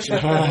trash.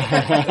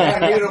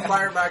 Maybe it'll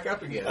fire back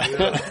up again.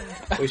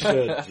 We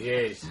should.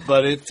 Jeez.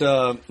 But it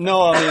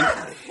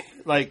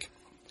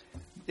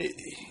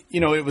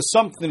was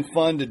something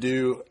fun to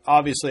do.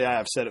 Obviously, I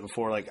have said it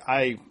before. Like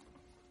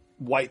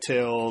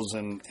whitetails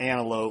and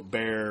antelope,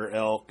 bear,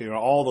 elk,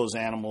 all those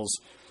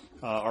animals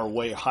are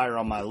way higher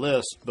on my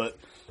list. But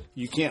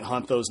you can't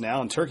hunt those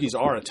now, and turkeys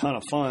are a ton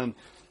of fun.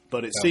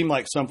 But it seemed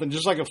like something,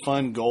 just like a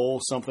fun goal,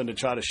 something to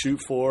try to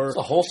shoot for. It's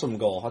a wholesome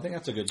goal. I think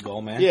that's a good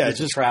goal, man. Yeah,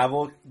 just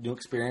travel, new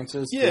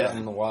experiences, get out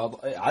in the wild.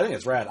 I think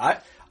it's rad.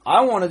 I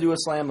want to do a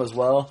slam as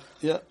well.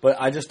 Yeah,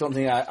 but I just don't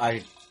think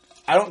I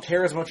don't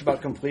care as much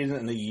about completing it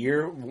in the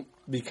year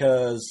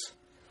because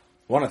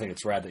one, I think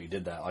it's rad that you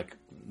did that. Like,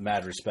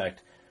 mad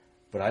respect.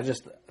 But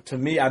to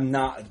me, I'm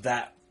not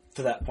to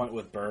that point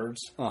with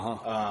birds.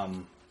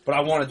 But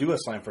I want to do a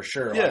slam for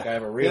sure. Yeah. Like, I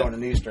have a Rio and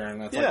an Eastern.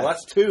 And it's like, well,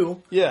 that's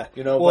 2. Yeah.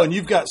 Well, and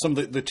you've got some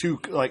of the two,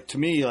 like, to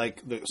me,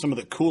 like, some of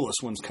the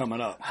coolest ones coming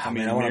up. I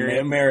mean, I want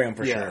to marry them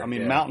for sure. I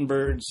mean, mountain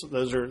birds,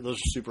 those are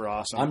super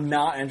awesome. I'm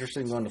not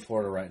interested in going to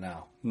Florida right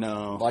now.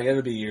 No. Like,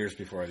 it'll be years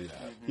before I do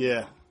that.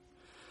 Yeah.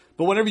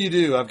 But whenever you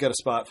do, I've got a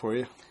spot for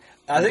you.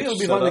 I think it would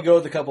be fun to go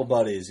with a couple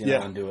buddies,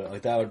 and do it.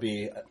 Like, that would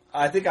be...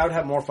 I think I would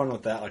have more fun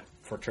with that, like,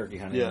 for turkey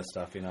hunting and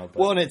stuff, But.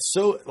 Well, and it's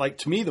so... Like,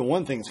 to me, the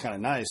one thing that's kind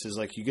of nice is,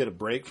 like, you get a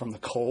break from the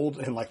cold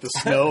and, like, the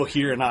snow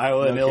here in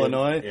Iowa and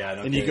Illinois.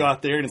 Yeah, and you go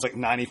out there and it's, like,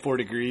 94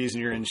 degrees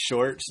and you're in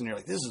shorts and you're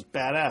like, this is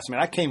badass. I mean,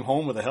 I came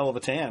home with a hell of a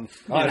tan.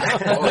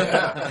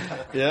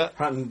 Yeah.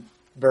 Hunting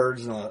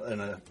birds in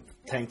a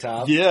tank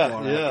top.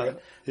 Yeah.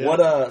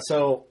 What,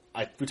 so...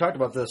 we talked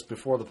about this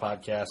before the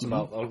podcast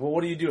about, like, well,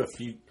 what do you do if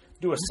you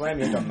do a slam?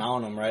 You have to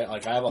mount them, right?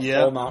 Like, I have a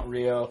full mount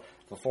Rio,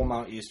 a full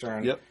mount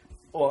Eastern. Yep.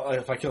 Well,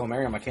 if I kill a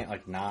Merriam, I can't,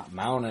 like, not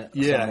mount it.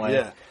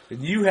 Yeah.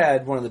 You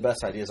had one of the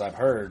best ideas I've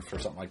heard for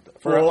something like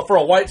that. For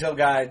a whitetail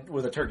guy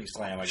with a turkey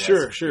slam, I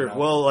guess. Sure.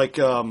 Well, like,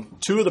 2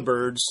 of the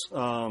birds,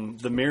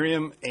 the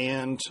Merriam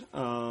and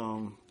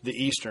the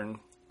Eastern,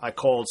 I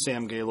called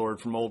Sam Gaylord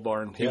from Old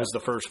Barn. He was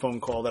the first phone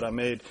call that I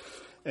made.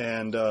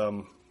 And,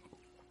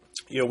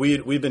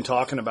 we've been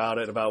talking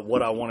about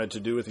what I wanted to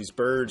do with these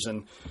birds,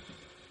 and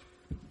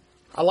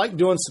I like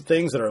doing some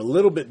things that are a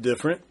little bit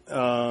different.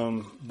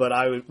 But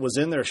I was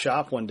in their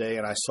shop one day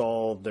and I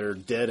saw their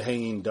dead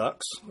hanging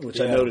ducks, which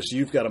I noticed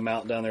you've got a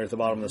mount down there at the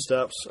bottom of the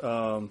steps.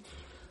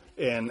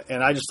 And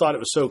I just thought it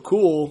was so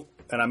cool.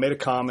 And I made a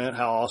comment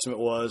how awesome it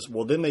was.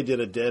 Well, then they did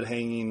a dead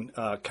hanging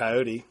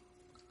coyote,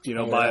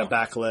 by a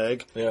back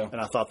leg. Yeah. And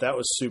I thought that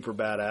was super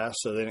badass.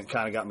 So then it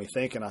kind of got me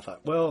thinking. I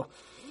thought, well,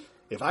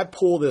 if I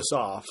pull this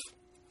off,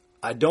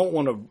 I don't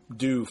want to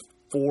do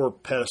 4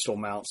 pedestal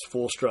mounts,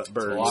 full strut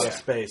birds. It's a lot of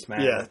space,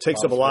 man. Yeah, it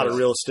takes up a lot of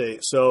real estate.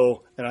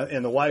 So,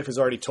 and the wife has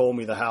already told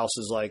me the house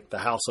is like the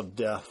house of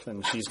death,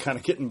 and she's kind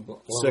of getting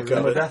sick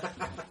of it.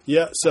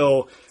 Yeah,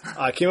 so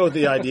I came up with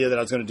the idea that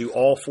I was going to do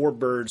all 4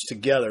 birds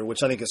together,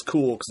 which I think is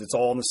cool because it's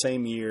all in the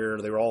same year.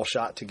 They were all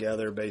shot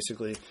together,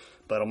 basically.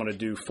 But I'm going to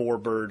do 4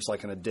 birds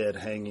like in a dead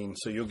hanging.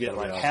 So you'll get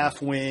like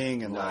half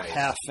wing and like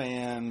half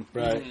fan.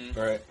 Right.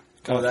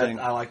 Kind of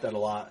thing. I like that a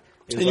lot.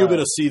 And you'll be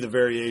able to see the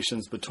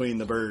variations between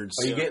the birds.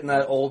 Are you getting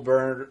that old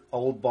barn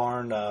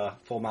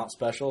full mount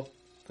special?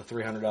 The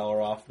 $300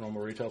 off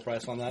normal retail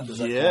price on that? Does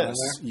that count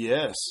in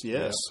there?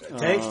 Yes.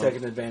 Tank's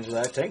taking advantage of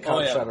that. Tank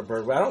shot a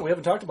bird. We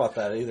haven't talked about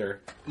that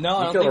either. No,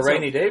 I don't killed think a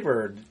rainy day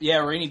bird. Yeah,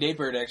 rainy day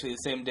bird actually the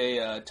same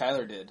day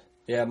Tyler did.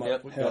 Yeah,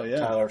 hell yeah.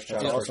 Tyler's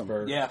awesome.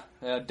 bird. Yeah,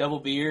 double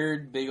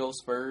beard, big old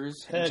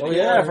spurs.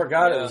 I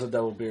forgot it was a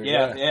double beard.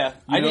 Yeah.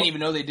 I didn't even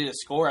know they did a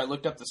score. I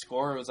looked up the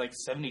score. It was like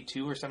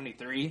 72 or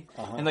 73.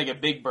 And like a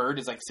big bird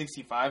is like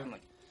 65. I'm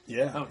like,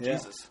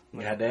 Jesus.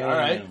 Yeah, damn. All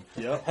right.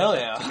 Yep. Hell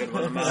yeah.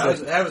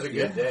 That was a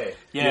good day.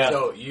 Yeah.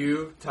 So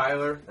you,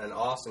 Tyler, and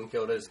Austin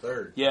killed his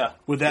third. Yeah.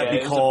 Would that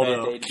be called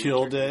a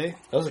kill day?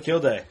 That was a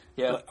kill day.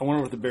 Yeah. I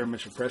wonder what the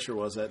barometric pressure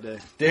was that day.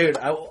 Dude,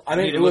 I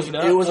mean, it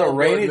was a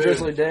rainy,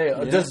 drizzly day.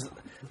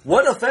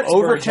 What affects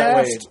birds that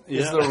way? Overcast.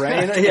 Is the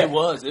rain? It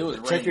was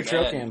Check your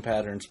trail bad. cam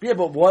patterns. Yeah,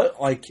 but what?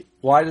 Like,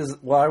 why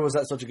was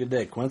that such a good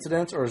day?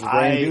 Coincidence, or does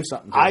rain do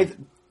something? To it?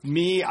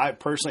 I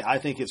personally, I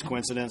think it's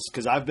coincidence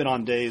because I've been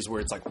on days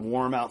where it's like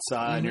warm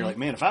outside, and you're like,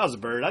 man, if I was a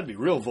bird, I'd be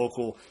real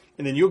vocal.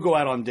 And then you'll go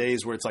out on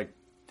days where it's like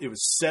it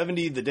was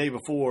 70 the day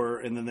before,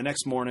 and then the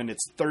next morning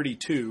it's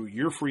 32.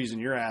 You're freezing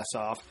your ass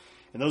off,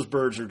 and those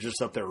birds are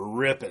just up there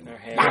ripping. They're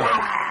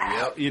hammering.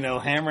 Yep. You know,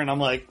 hammering. I'm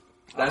like,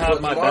 I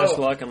have my best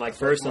luck in like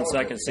first and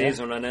second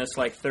season when it's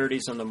like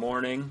 30s in the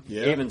morning,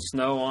 Yeah. even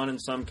snow on in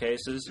some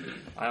cases.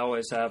 I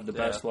always have the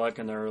best luck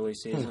in the early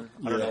season.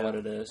 I don't know what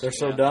it is. They're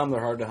so dumb, they're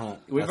hard to hunt.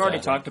 We've That's already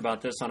awesome. talked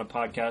about this on a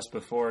podcast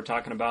before,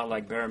 talking about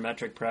like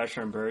barometric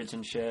pressure and birds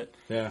and shit.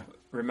 Yeah.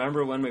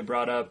 Remember when we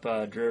brought up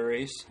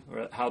Drury's,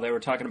 or how they were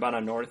talking about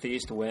a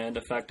northeast wind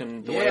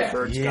affecting the way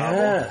birds gobble?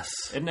 Yes.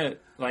 Isn't it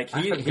like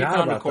I he forgot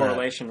found a about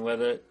correlation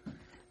with it?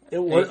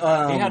 It was,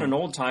 He had an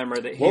old timer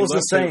that he what was the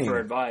looked to saying? for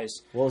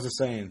advice. What was it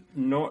saying?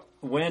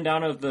 Wind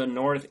out of the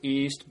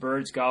northeast,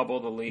 birds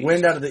gobble the least.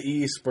 Wind out of the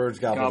east, birds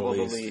gobble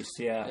the least.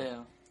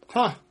 Yeah.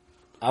 huh?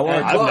 I've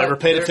never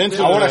paid attention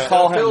to I want to that.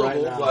 call him Killable,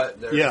 right now. but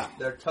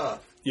they're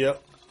tough.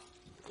 Yep.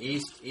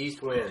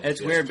 East wind. It's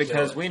just weird kill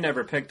because it. we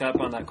never picked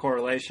up on that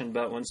correlation,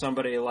 but when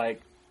somebody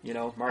like,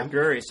 Mark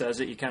Drury says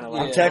it, you kind of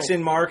like, I'm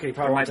texting Mark, and he there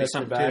probably might be texted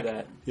something back. to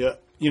that. Yeah.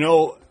 You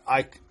know,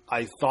 I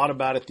thought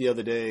about it the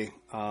other day,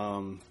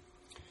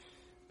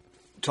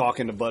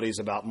 talking to buddies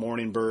about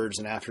morning birds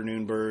and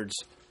afternoon birds.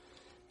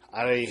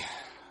 I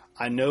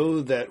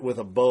know that with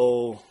a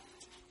bow,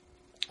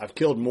 I've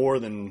killed more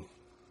than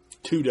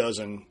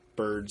 24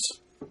 birds,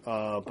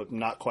 but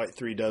not quite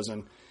 36,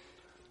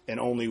 and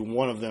only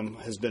one of them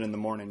has been in the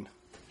morning.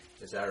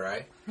 Is that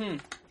right?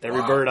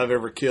 Every bird I've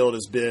ever killed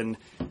has been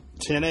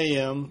 10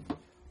 a.m.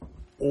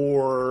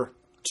 or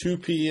 2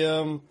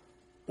 p.m.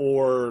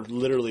 or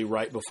literally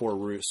right before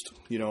roost.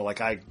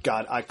 Like I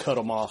cut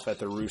them off at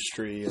the roost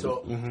tree. And,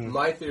 So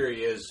my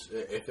theory is,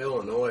 if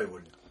Illinois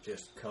would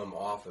just come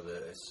off of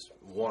this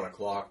 1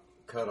 o'clock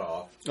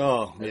cutoff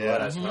oh and yeah,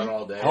 let us hunt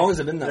all day. How long has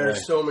it been that way?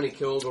 There's so many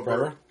killable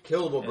Forever?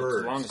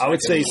 birds. long as I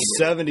would say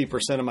can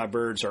 70% of my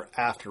birds are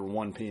after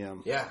 1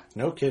 p.m. Yeah.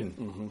 No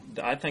kidding.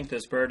 I think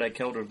this bird I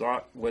killed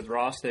with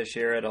Ross this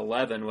year at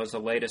 11 was the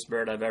latest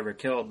bird I've ever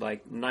killed.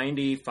 Like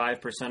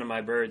 95% of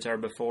my birds are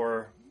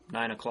before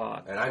 9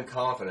 o'clock. And I'm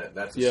confident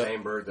that's the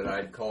same bird that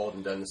I'd called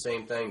and done the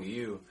same thing to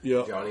you.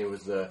 Yeah. Johnny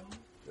was the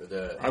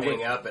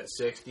hang up at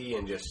 60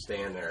 and just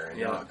stand there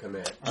and not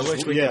commit. I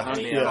wish we could hunt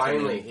And the he afternoon.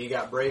 finally he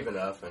got brave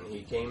enough and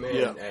he came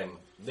in and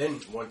then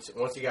once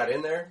he got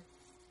in there,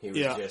 he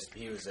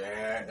was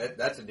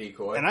that's a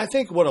decoy. And I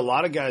think what a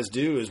lot of guys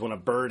do is when a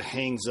bird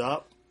hangs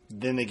up,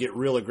 then they get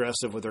real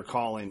aggressive with their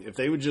calling. If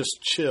they would just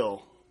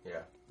chill,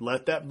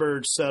 let that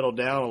bird settle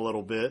down a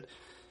little bit,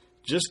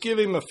 just give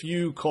him a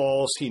few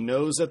calls. He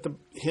knows that the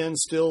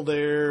hen's still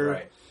there.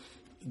 Right.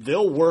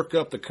 They'll work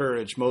up the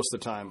courage most of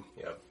the time.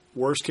 Yep.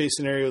 Worst case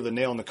scenario, the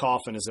nail in the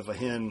coffin is if a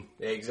hen,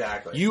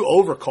 Exactly. you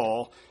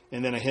overcall,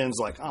 and then a hen's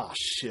like, oh,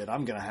 shit,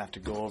 I'm going to have to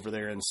go over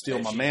there and steal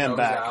And my she man comes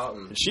back. out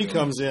and- And she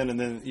comes in, and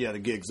then, the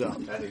gig's up.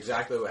 That's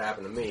exactly what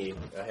happened to me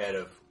ahead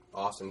of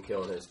Austin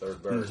killing his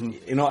third bird.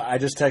 I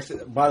just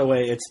texted. By the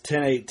way, it's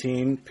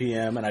 10:18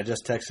 p.m. and I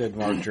just texted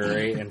Mark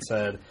Drury and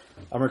said,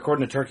 "I'm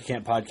recording a Turkey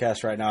Camp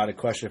podcast right now. I had a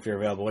question if you're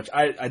available," which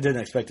I didn't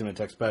expect him to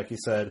text back. He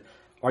said,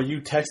 "Are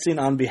you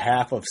texting on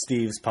behalf of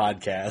Steve's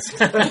podcast?"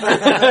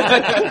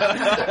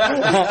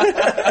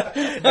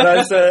 And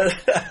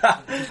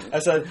I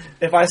said,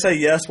 "If I say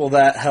yes, will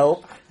that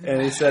help?"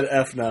 And he said,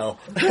 "F no."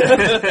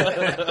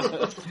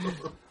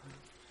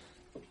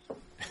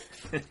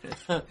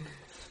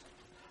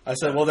 I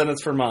said, "Well, then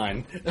it's for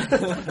mine."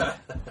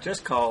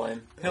 Just call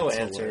him. He'll That's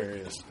answer.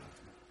 hilarious.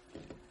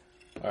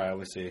 All right,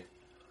 we'll see.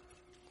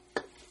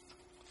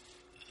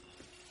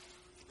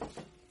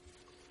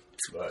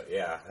 But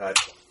yeah,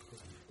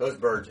 those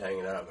birds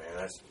hanging up, man,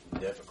 that's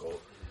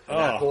difficult. And Oh.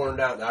 that pouring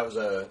down, that was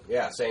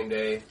same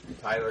day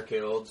Tyler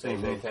killed,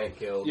 same day Tank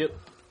killed. Yep.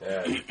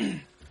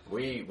 And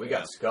we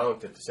got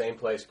skunked at the same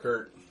place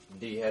Kurt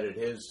de-headed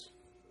his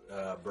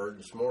bird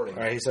this morning.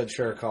 All right, he said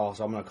sure, call,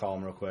 so I'm going to call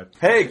him real quick.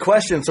 Hey,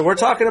 question. So we're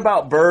talking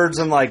about birds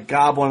and, like,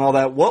 gobbling and all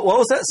that. What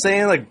was that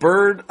saying? Like,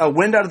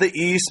 wind out of the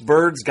east,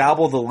 birds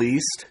gobble the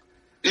least?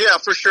 Yeah,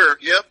 for sure.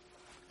 Yep.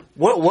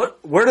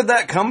 Where did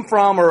that come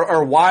from,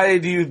 or why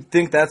do you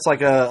think that's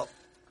like a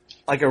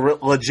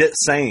legit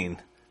saying?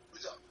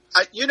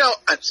 I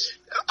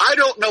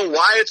don't know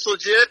why it's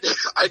legit.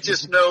 I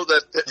just know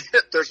that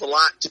there's a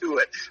lot to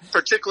it,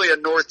 particularly a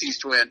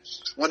northeast wind.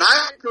 When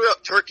I grew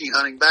up turkey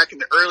hunting back in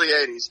the early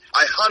 80s,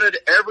 I hunted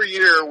every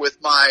year with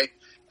my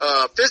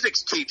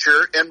physics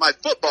teacher and my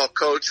football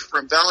coach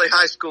from Valley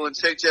High School in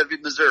St.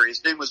 Genevieve, Missouri.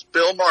 His name was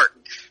Bill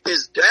Martin.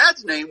 His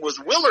dad's name was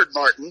Willard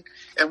Martin,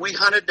 and we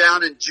hunted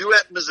down in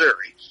Jewett,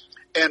 Missouri.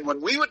 And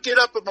when we would get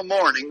up in the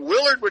morning,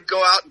 Willard would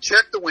go out and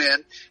check the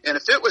wind, and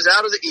if it was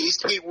out of the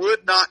east, he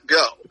would not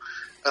go.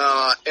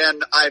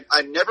 And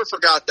I never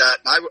forgot that.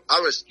 And I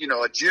was,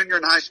 a junior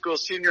in high school,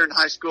 senior in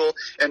high school,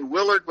 and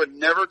Willard would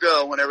never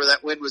go whenever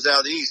that wind was out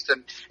of the east.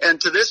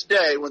 And to this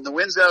day, when the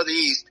wind's out of the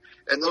east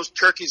and those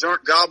turkeys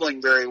aren't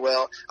gobbling very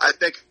well, I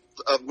think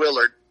of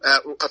Willard,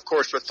 of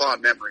course, with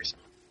fond memories.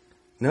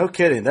 No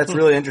kidding. That's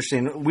really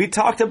interesting. We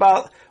talked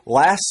about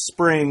last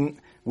spring,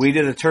 we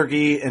did a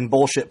turkey and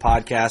bullshit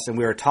podcast, and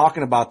we were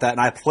talking about that,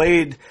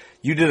 and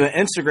you did an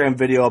Instagram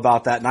video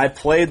about that, and I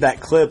played that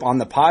clip on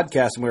the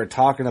podcast, and we were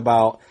talking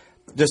about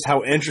just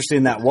how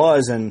interesting that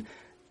was, and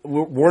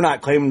we're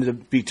not claiming to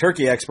be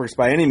turkey experts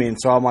by any means,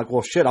 so I'm like,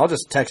 well, shit, I'll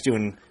just text you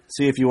and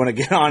see if you want to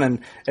get on and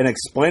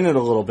explain it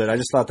a little bit. I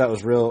just thought that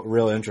was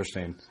real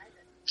interesting.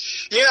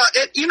 Yeah,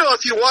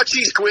 if you watch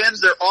east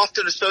winds, they're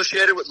often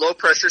associated with low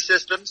pressure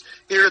systems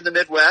here in the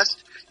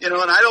Midwest. And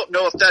I don't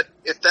know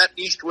if that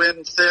east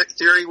wind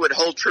theory would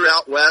hold true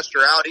out west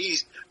or out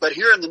east, but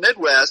here in the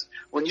Midwest,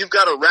 when you've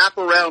got a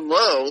wraparound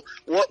low,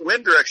 what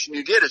wind direction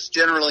you get is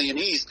generally an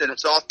east, and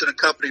it's often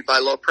accompanied by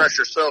low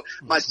pressure. So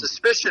my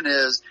suspicion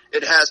is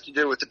it has to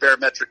do with the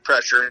barometric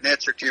pressure, in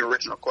answer to your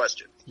original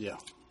question. Yeah.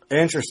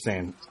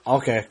 Interesting.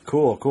 Okay,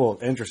 cool,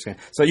 interesting.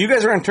 So you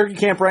guys are in turkey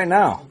camp right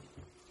now?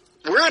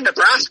 We're in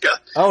Nebraska.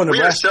 Oh,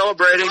 Nebraska.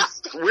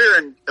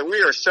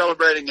 We are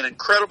celebrating an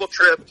incredible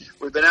trip.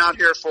 We've been out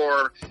here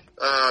for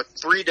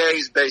 3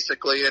 days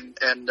basically,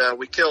 and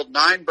we killed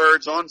 9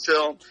 birds on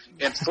film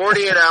in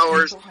 48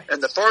 hours. And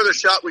the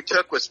farthest shot we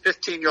took was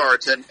 15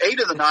 yards, and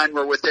 8 of the 9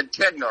 were within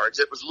 10 yards.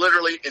 It was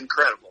literally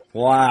incredible.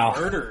 Wow,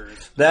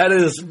 that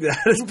is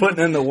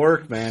putting in the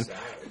work, man.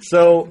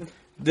 So,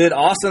 did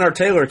Austin or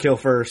Taylor kill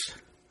first?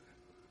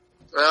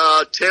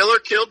 Taylor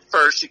killed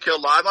first. She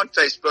killed live on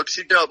Facebook.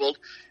 She doubled.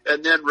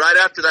 And then right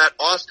after that,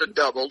 Austin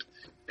doubled.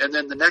 And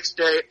then the next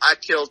day, I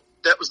killed.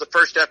 That was the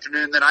first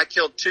afternoon. Then I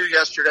killed 2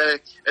 yesterday.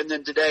 And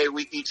then today,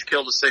 we each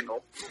killed a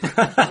single.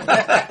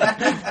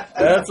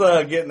 That's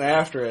getting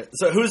after it.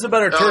 So who's the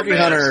better turkey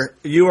hunter,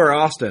 you or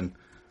Austin?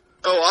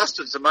 Oh,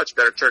 Austin's a much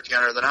better turkey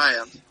hunter than I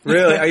am.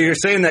 Really? You're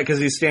saying that because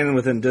he's standing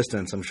within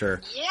distance, I'm sure.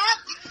 Yep.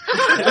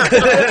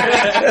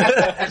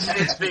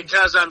 It's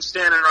because I'm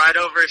standing right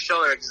over his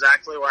shoulder.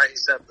 Exactly why he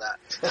said that.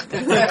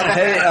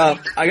 Hey,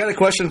 I got a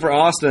question for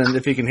Austin,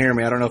 if he can hear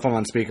me. I don't know if I'm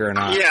on speaker or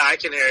not. Yeah, I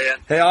can hear you.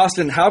 Hey,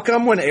 Austin, how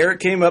come when Eric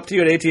came up to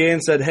you at ATA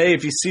and said, hey,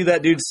 if you see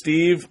that dude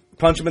Steve,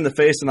 punch him in the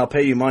face and I'll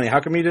pay you money,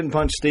 how come you didn't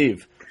punch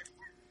Steve?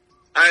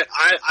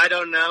 I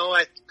don't know.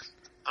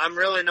 I'm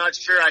really not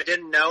sure. I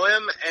didn't know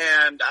him,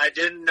 and I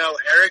didn't know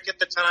Eric at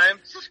the time.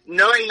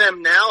 Knowing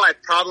them now, I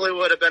probably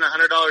would have been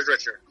 $100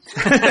 richer.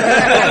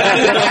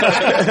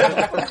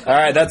 All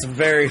right, that's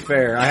very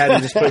fair. I had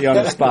to just put you on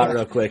the spot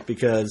real quick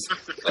because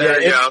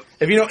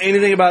if you know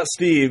anything about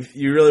Steve,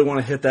 you really want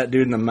to hit that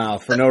dude in the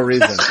mouth for no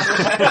reason.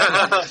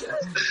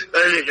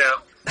 There you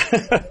go.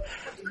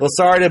 Well,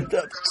 sorry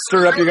to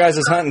stir up your guys'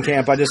 hunting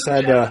camp. I just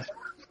had to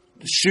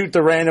shoot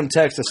the random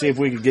text to see if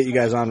we could get you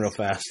guys on real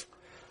fast.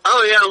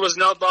 Oh, yeah, it was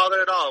no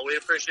bother at all. We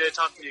appreciate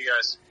talking to you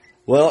guys.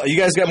 Well, you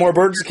guys got more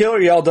birds to kill, or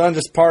are y'all done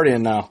just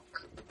partying now?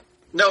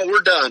 No,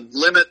 we're done.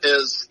 Limit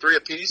is 3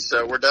 apiece,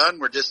 so we're done.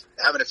 We're just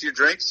having a few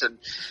drinks, and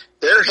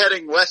they're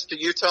heading west to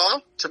Utah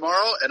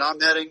tomorrow, and I'm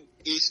heading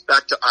east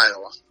back to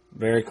Iowa.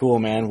 Very cool,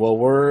 man. Well,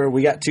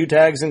 we got 2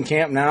 tags in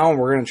camp now, and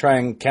we're going to try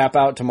and cap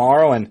out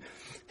tomorrow and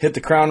hit the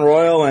Crown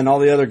Royal and all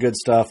the other good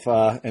stuff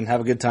and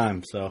have a good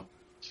time. So,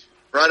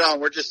 right on.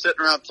 We're just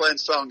sitting around playing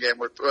song game.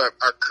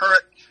 Our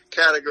current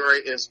category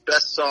is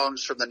best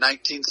songs from the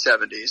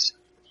 1970s.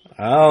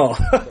 Oh.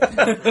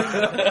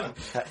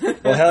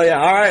 Well, hell yeah.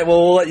 All right.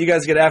 Well, we'll let you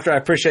guys get after it. I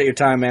appreciate your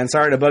time, man.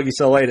 Sorry to bug you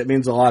so late. It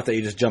means a lot that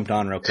you just jumped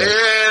on real quick.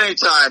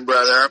 Anytime,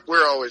 brother.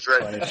 We're always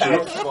ready.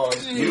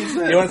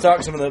 You want to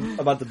talk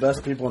about the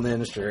best people in the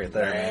industry right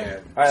there,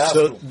 man. All right,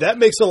 so that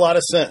makes a lot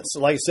of sense.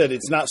 Like I said,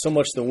 it's not so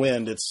much the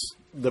wind, it's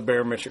the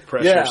barometric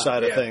pressure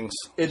side of things.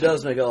 It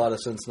does make a lot of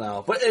sense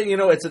now. But,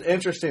 it's an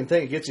interesting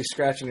thing. It gets you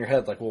scratching your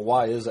head like, well,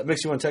 why is that? It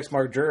makes you want to text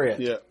Mark Drury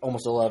at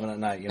almost 11 at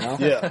night,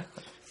 Yeah.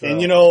 So. And,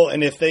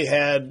 and if they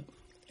had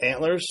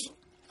antlers,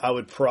 I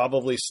would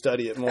probably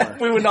study it more.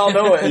 We would all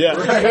know it. Yeah.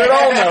 We would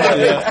all know it.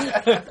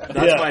 Yeah.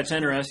 That's why it's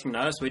interesting to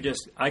us.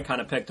 I kind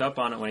of picked up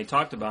on it when he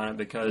talked about it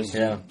because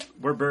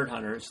we're bird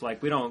hunters.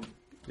 Like, we don't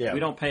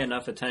pay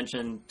enough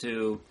attention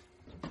to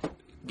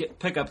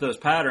pick up those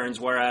patterns,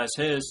 whereas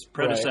his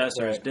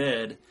predecessors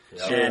did.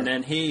 Sure. And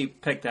then he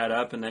picked that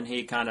up, and then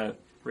he kind of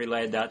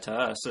relayed that to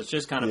us. So it's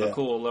just kind of a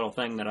cool little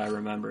thing that I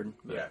remembered.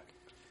 But,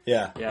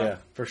 yeah,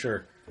 for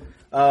sure.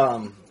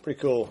 Pretty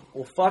cool.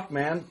 Well, fuck,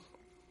 man.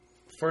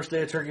 First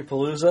day of Turkey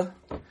Palooza.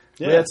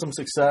 Yeah. We had some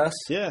success.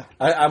 Yeah.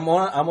 I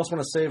almost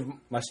want to save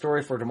my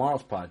story for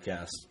tomorrow's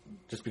podcast,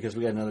 just because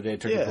we got another day of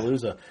Turkey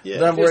Palooza. Yeah.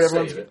 Then I'm worried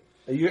everyone's...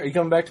 Are you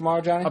coming back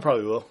tomorrow, Johnny? I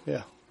probably will,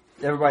 yeah.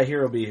 Everybody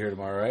here will be here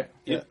tomorrow, right?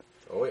 Yeah.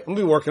 Oh, yeah. I'm going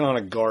to be working on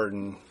a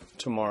garden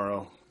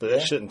tomorrow But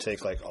it shouldn't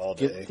take like all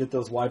day. Get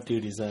those wipe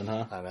duties in,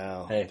 huh? I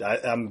know. Hey.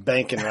 I'm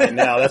banking right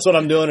now. That's what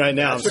I'm doing right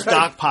now. I'm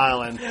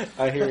stockpiling.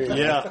 I hear you.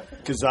 Yeah,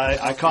 because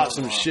I caught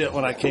some shit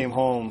when I came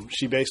home.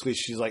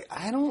 She's like,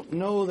 I don't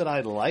know that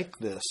I like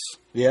this.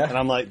 Yeah. And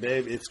I'm like,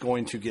 babe, it's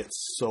going to get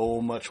so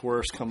much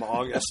worse come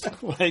August.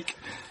 Like,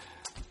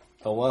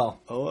 oh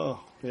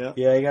well. Yeah.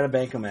 Yeah, you got to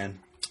bank them in.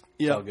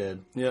 Yeah. All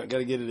good. Yeah, got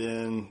to get it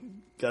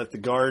in. Got the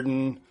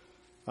garden.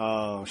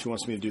 She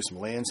wants me to do some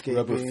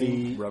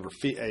landscaping. Rubber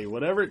feet. Hey,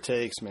 whatever it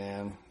takes,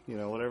 man.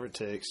 Whatever it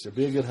takes. To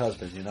be a good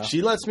husband,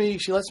 She lets me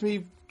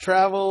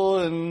travel,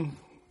 and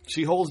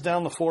she holds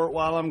down the fort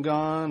while I'm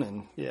gone,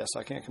 and yes,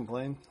 I can't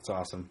complain. That's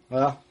awesome.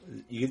 Well,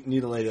 you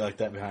need a lady like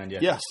that behind you.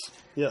 Yes.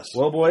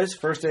 Well, boys,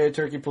 first day of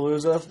Turkey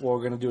Palooza. We're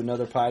going to do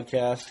another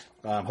podcast.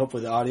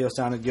 Hopefully the audio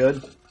sounded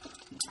good.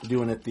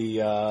 Doing it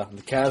the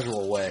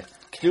casual way.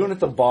 Doing it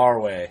the bar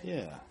way.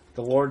 Yeah.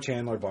 The Lord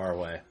Chandler bar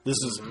way. This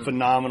is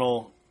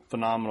phenomenal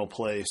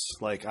place.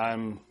 Like,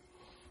 I'm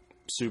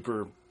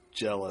super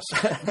jealous.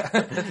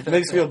 It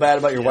makes me feel bad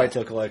about your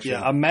whitetail collection.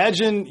 Yeah,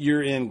 imagine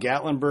you're in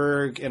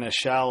Gatlinburg in a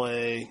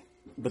chalet,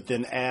 but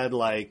then add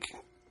like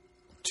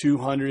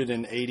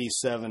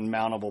 287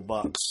 mountable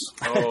bucks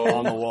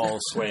on the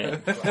walls. Wait.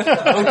 And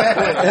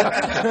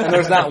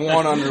there's not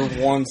one under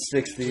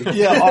 160.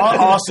 Yeah,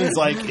 Austin's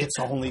like, it's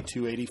only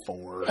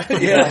 284.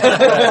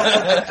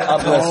 Yeah.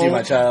 God bless you,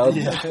 my child.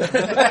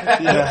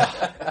 Yeah.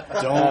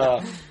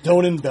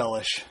 Don't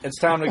embellish. It's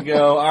time to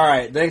go. All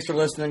right. Thanks for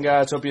listening,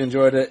 guys. Hope you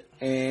enjoyed it.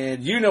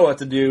 And you know what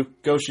to do.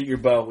 Go shoot your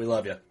bow. We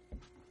love you.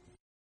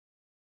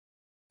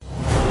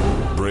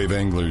 Brave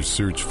anglers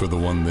search for the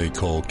one they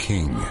call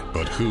king,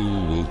 but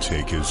who will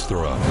take his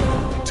throne?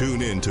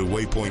 Tune in to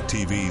Waypoint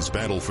TV's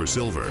Battle for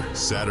Silver,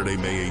 Saturday,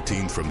 May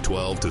 18th from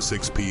 12 to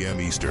 6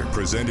 p.m. Eastern,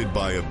 presented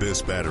by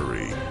Abyss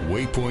Battery.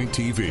 Waypoint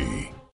TV.